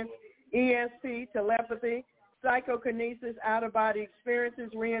 clairvoyance, ESP, telepathy, psychokinesis, out-of-body experiences,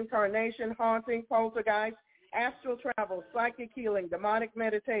 reincarnation, haunting, poltergeist, astral travel, psychic healing, demonic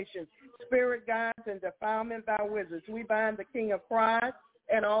meditation, spirit guides, and defilement by wizards. We bind the king of pride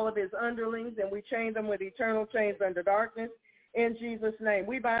and all of his underlings, and we chain them with eternal chains under darkness. In Jesus' name,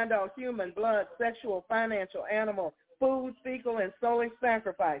 we bind all human, blood, sexual, financial, animal, food, fecal, and soulish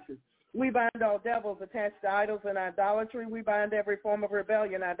sacrifices. We bind all devils attached to idols and idolatry. We bind every form of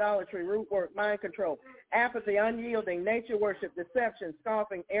rebellion, idolatry, root work, mind control, apathy, unyielding, nature worship, deception,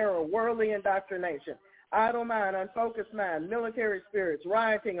 scoffing, error, worldly indoctrination, idle mind, unfocused mind, military spirits,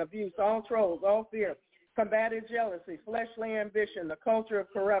 rioting, abuse, all trolls, all fear, combative jealousy, fleshly ambition, the culture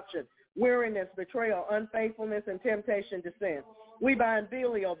of corruption, weariness, betrayal, unfaithfulness, and temptation to sin. We bind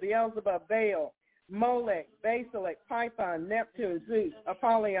Belial, Beelzebub, Baal, Molech, Basilek, Python, Neptune, Zeus,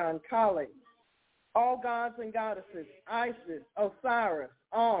 Apollyon, Kali, all gods and goddesses, Isis, Osiris,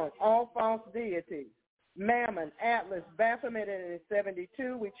 On, all false deities, Mammon, Atlas, Baphomet, and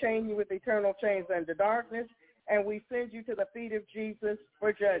 72. We chain you with eternal chains unto darkness, and we send you to the feet of Jesus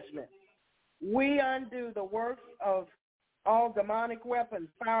for judgment. We undo the works of all demonic weapons,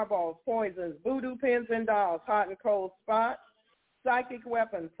 fireballs, poisons, voodoo pins and dolls, hot and cold spots, psychic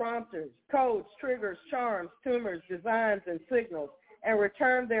weapons, prompters, codes, triggers, charms, tumors, designs, and signals, and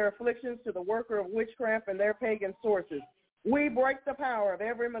return their afflictions to the worker of witchcraft and their pagan sources. We break the power of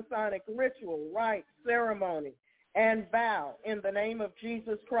every Masonic ritual, rite, ceremony, and vow in the name of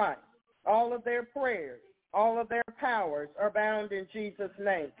Jesus Christ. All of their prayers, all of their powers are bound in Jesus'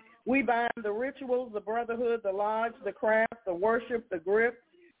 name. We bind the rituals, the brotherhood, the lodge, the craft, the worship, the grip,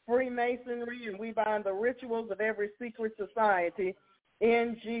 Freemasonry, and we bind the rituals of every secret society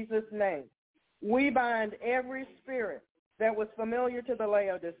in Jesus' name. We bind every spirit that was familiar to the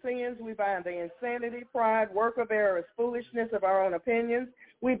Laodiceans. We bind the insanity, pride, work of errors, foolishness of our own opinions.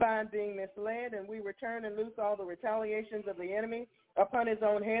 We bind being misled, and we return and loose all the retaliations of the enemy upon his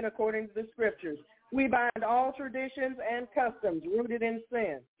own head according to the scriptures. We bind all traditions and customs rooted in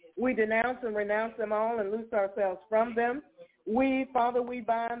sin. We denounce and renounce them all and loose ourselves from them. Father, we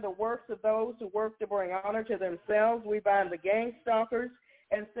bind the works of those who work to bring honor to themselves. We bind the gang stalkers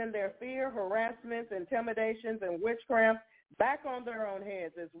and send their fear, harassments, intimidations, and witchcraft back on their own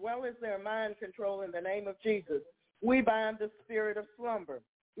heads, as well as their mind control in the name of Jesus. We bind the spirit of slumber.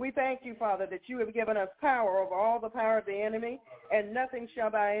 We thank you, Father, that you have given us power over all the power of the enemy, and nothing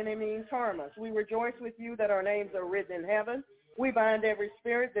shall by any means harm us. We rejoice with you that our names are written in heaven. We bind every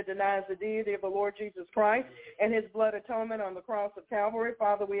spirit that denies the deity of the Lord Jesus Christ and his blood atonement on the cross of Calvary.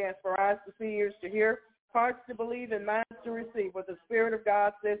 Father, we ask for eyes to see, ears to hear, hearts to believe, and minds to receive what the Spirit of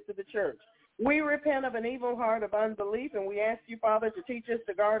God says to the church. We repent of an evil heart of unbelief, and we ask you, Father, to teach us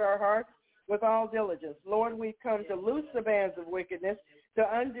to guard our hearts with all diligence. Lord, we've come to loose the bands of wickedness,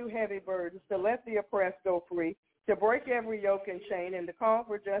 to undo heavy burdens, to let the oppressed go free, to break every yoke and chain, and to call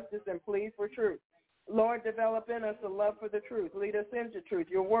for justice and plead for truth. Lord, develop in us a love for the truth. Lead us into truth.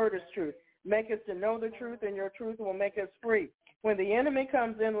 Your word is truth. Make us to know the truth, and your truth will make us free. When the enemy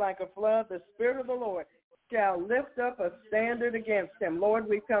comes in like a flood, the Spirit of the Lord shall lift up a standard against him. Lord,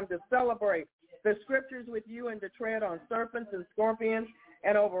 we've come to celebrate the scriptures with you and to tread on serpents and scorpions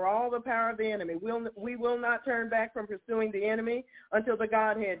and over all the power of the enemy. We will not turn back from pursuing the enemy until the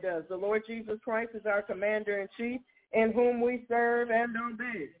Godhead does. The Lord Jesus Christ is our commander-in-chief, in whom we serve and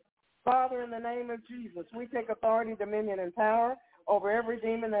obey. Father, in the name of Jesus, we take authority, dominion, and power over every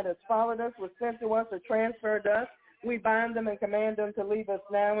demon that has followed us, was sent to us, or transferred to us. We bind them and command them to leave us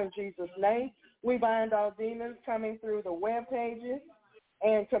now in Jesus' name. We bind all demons coming through the web pages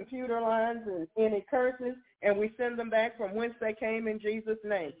and computer lines and any curses, and we send them back from whence they came in Jesus'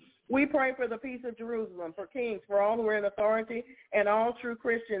 name. We pray for the peace of Jerusalem, for kings, for all who are in authority, and all true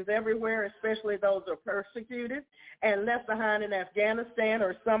Christians everywhere, especially those who are persecuted and left behind in Afghanistan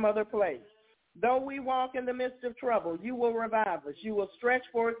or some other place. Though we walk in the midst of trouble, you will revive us. You will stretch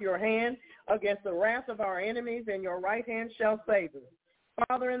forth your hand against the wrath of our enemies, and your right hand shall save us.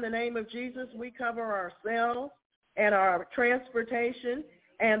 Father, in the name of Jesus, we cover ourselves and our transportation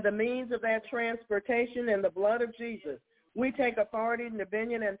and the means of that transportation in the blood of Jesus. We take authority,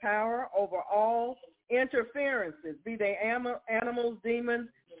 dominion, and power over all interferences, be they animals, demons,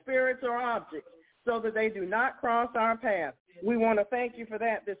 spirits, or objects, so that they do not cross our path. We want to thank you for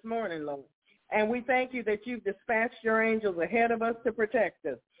that this morning, Lord. And we thank you that you've dispatched your angels ahead of us to protect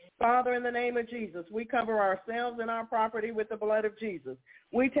us. Father, in the name of Jesus, we cover ourselves and our property with the blood of Jesus.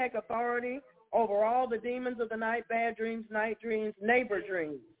 We take authority over all the demons of the night, bad dreams, night dreams, neighbor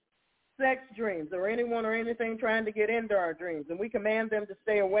dreams, sex dreams, or anyone or anything trying to get into our dreams, and we command them to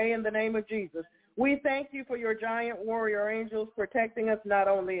stay away in the name of Jesus. We thank you for your giant warrior angels protecting us not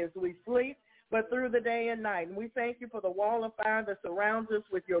only as we sleep, but through the day and night. And we thank you for the wall of fire that surrounds us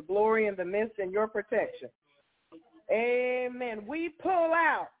with your glory in the midst and your protection. Amen. We pull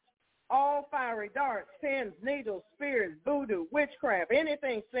out all fiery darts, pins, needles, spears, voodoo, witchcraft,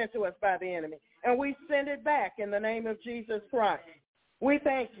 anything sent to us by the enemy, and we send it back in the name of Jesus Christ. We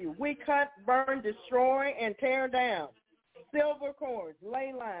thank you. We cut, burn, destroy, and tear down silver cords,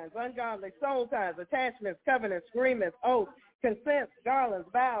 ley lines, ungodly soul ties, attachments, covenants, agreements, oaths, consents, garlands,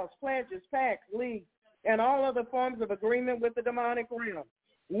 vows, pledges, pacts, leagues, and all other forms of agreement with the demonic realm.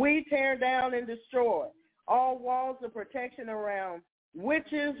 We tear down and destroy all walls of protection around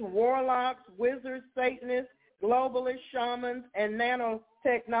witches, warlocks, wizards, Satanists, globalists, shamans, and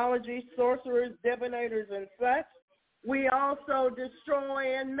nanotechnology, sorcerers, divinators, and such. We also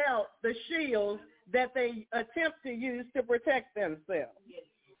destroy and melt the shields that they attempt to use to protect themselves.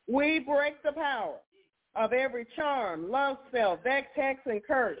 We break the power of every charm, love spell, vex, hex, and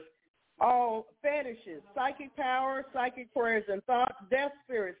curse, all fetishes, psychic power, psychic prayers and thoughts, death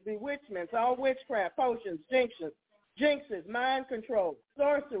spirits, bewitchments, all witchcraft, potions, jinxes, mind control,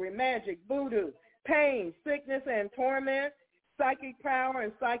 sorcery, magic, voodoo, pain, sickness, and torment, psychic power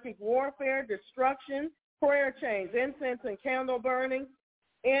and psychic warfare, destruction, prayer chains, incense and candle burning,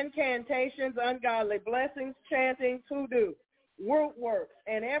 incantations, ungodly blessings, chanting, hoodoo, root works,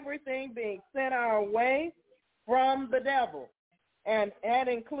 and everything being sent our way from the devil. And that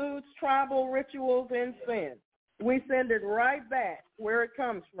includes tribal rituals and sin. We send it right back where it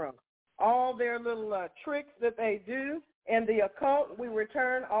comes from. All their little tricks that they do, and the occult, we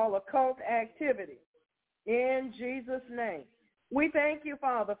return all occult activity in Jesus' name. We thank you,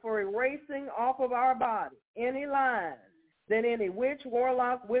 Father, for erasing off of our body any lines that any witch,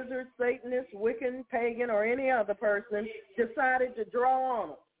 warlock, wizard, Satanist, Wiccan, pagan, or any other person decided to draw on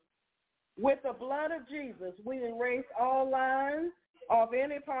us. With the blood of Jesus, we erase all lines off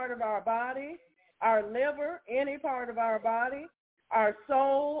any part of our body, our liver, any part of our body, our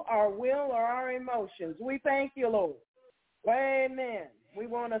soul, our will, or our emotions. We thank you, Lord. Amen. We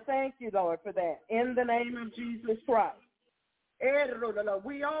want to thank you, Lord, for that in the name of Jesus Christ.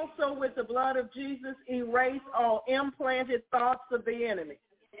 We also, with the blood of Jesus, erase all implanted thoughts of the enemy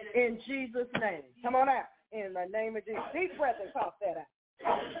in Jesus' name. Come on out in the name of Jesus. Deep breath and cough that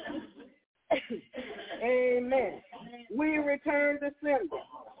out. Amen. We return to sin,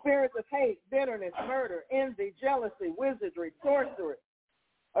 spirits of hate, bitterness, murder, envy, jealousy, wizardry, sorcery,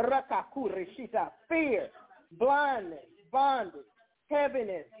 fear, blindness, bondage,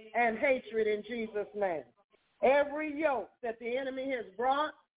 heaviness, and hatred in Jesus' name. Every yoke that the enemy has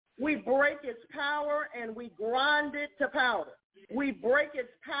brought, we break its power and we grind it to powder. We break its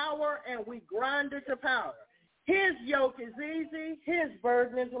power and we grind it to powder. His yoke is easy. His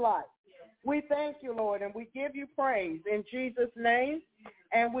burden is light. We thank you, Lord, and we give you praise in Jesus' name.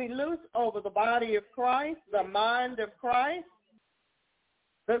 And we loose over the body of Christ, the mind of Christ,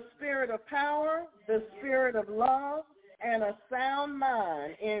 the spirit of power, the spirit of love, and a sound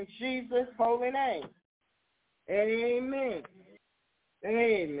mind in Jesus' holy name. Amen.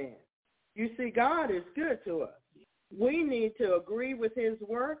 Amen. You see, God is good to us. We need to agree with his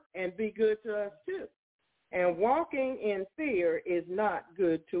work and be good to us too. And walking in fear is not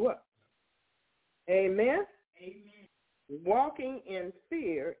good to us. Amen? Amen. Walking in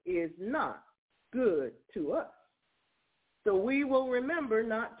fear is not good to us. So we will remember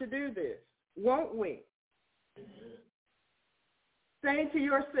not to do this, won't we? Say to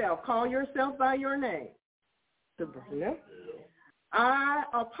yourself, call yourself by your name. Sabrina, I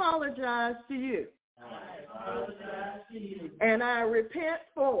apologize to you. And I repent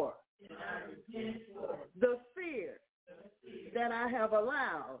for the fear that I have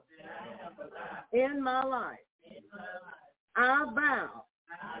allowed in my life. I vow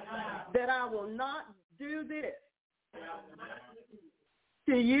that I will not do this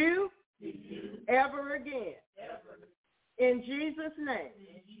to you ever again. In Jesus' name,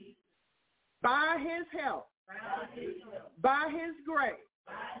 by his help, by his grace,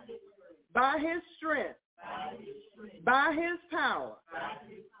 by his strength, by his power,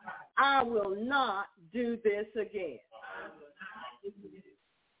 I will not do this again.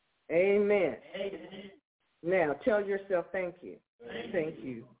 Amen. Now tell yourself thank you. Thank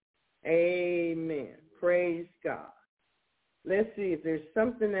you. Amen. Praise God. Let's see if there's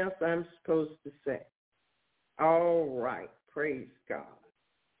something else I'm supposed to say. All right. Praise God.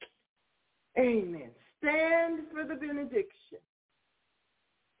 Amen. Stand for the benediction.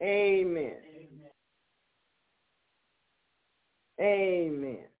 Amen.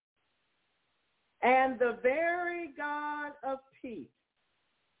 Amen. And the very God of peace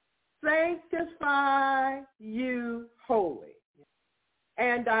sanctify you wholly.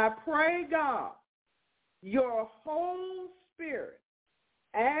 And I pray, God, your whole spirit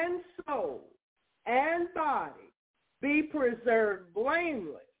and soul and body be preserved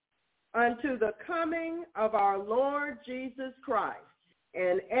blameless unto the coming of our Lord Jesus Christ.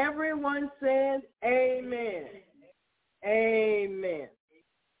 And everyone said, amen. Amen.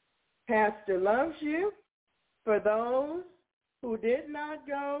 Pastor loves you. For those who did not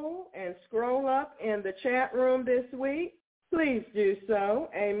go and scroll up in the chat room this week, please do so.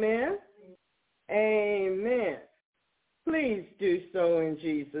 Amen. Amen. Please do so in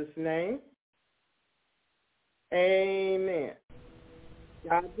Jesus' name. Amen.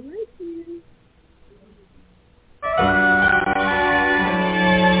 God bless you.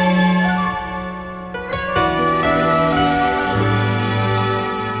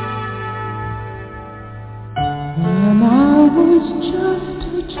 When I was just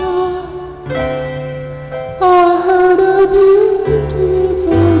a child, I heard a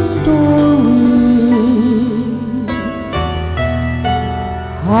beautiful story,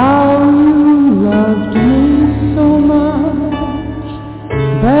 how you loved me so much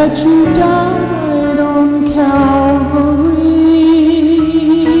that you died on Calvary.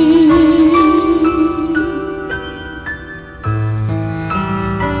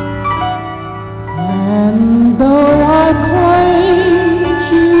 And though I claimed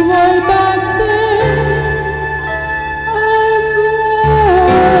you way back then as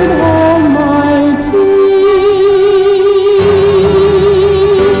Lord Almighty,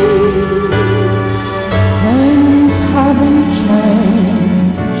 things haven't changed.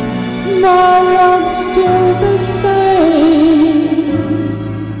 My love's still the same.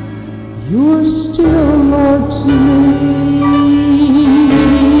 You're still Lord to me.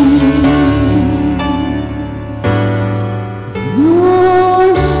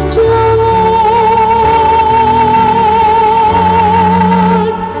 You're still Lord.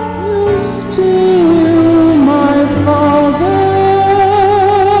 You're still my Father.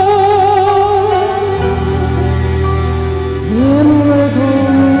 In little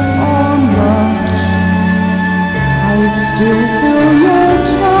or much, I still feel your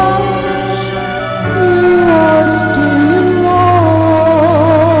touch. You are still Lord.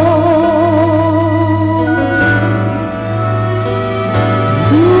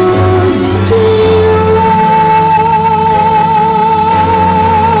 You're still Lord.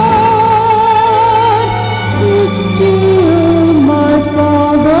 You're still my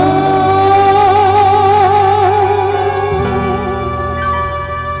Father.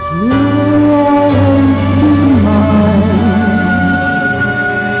 You'll always be mine,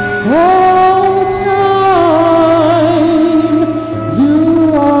 all time. You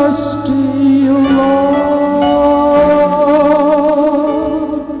are still Lord.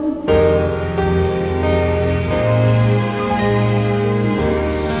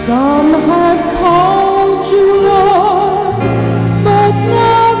 Some have called you Lord, but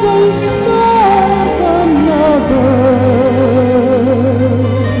now they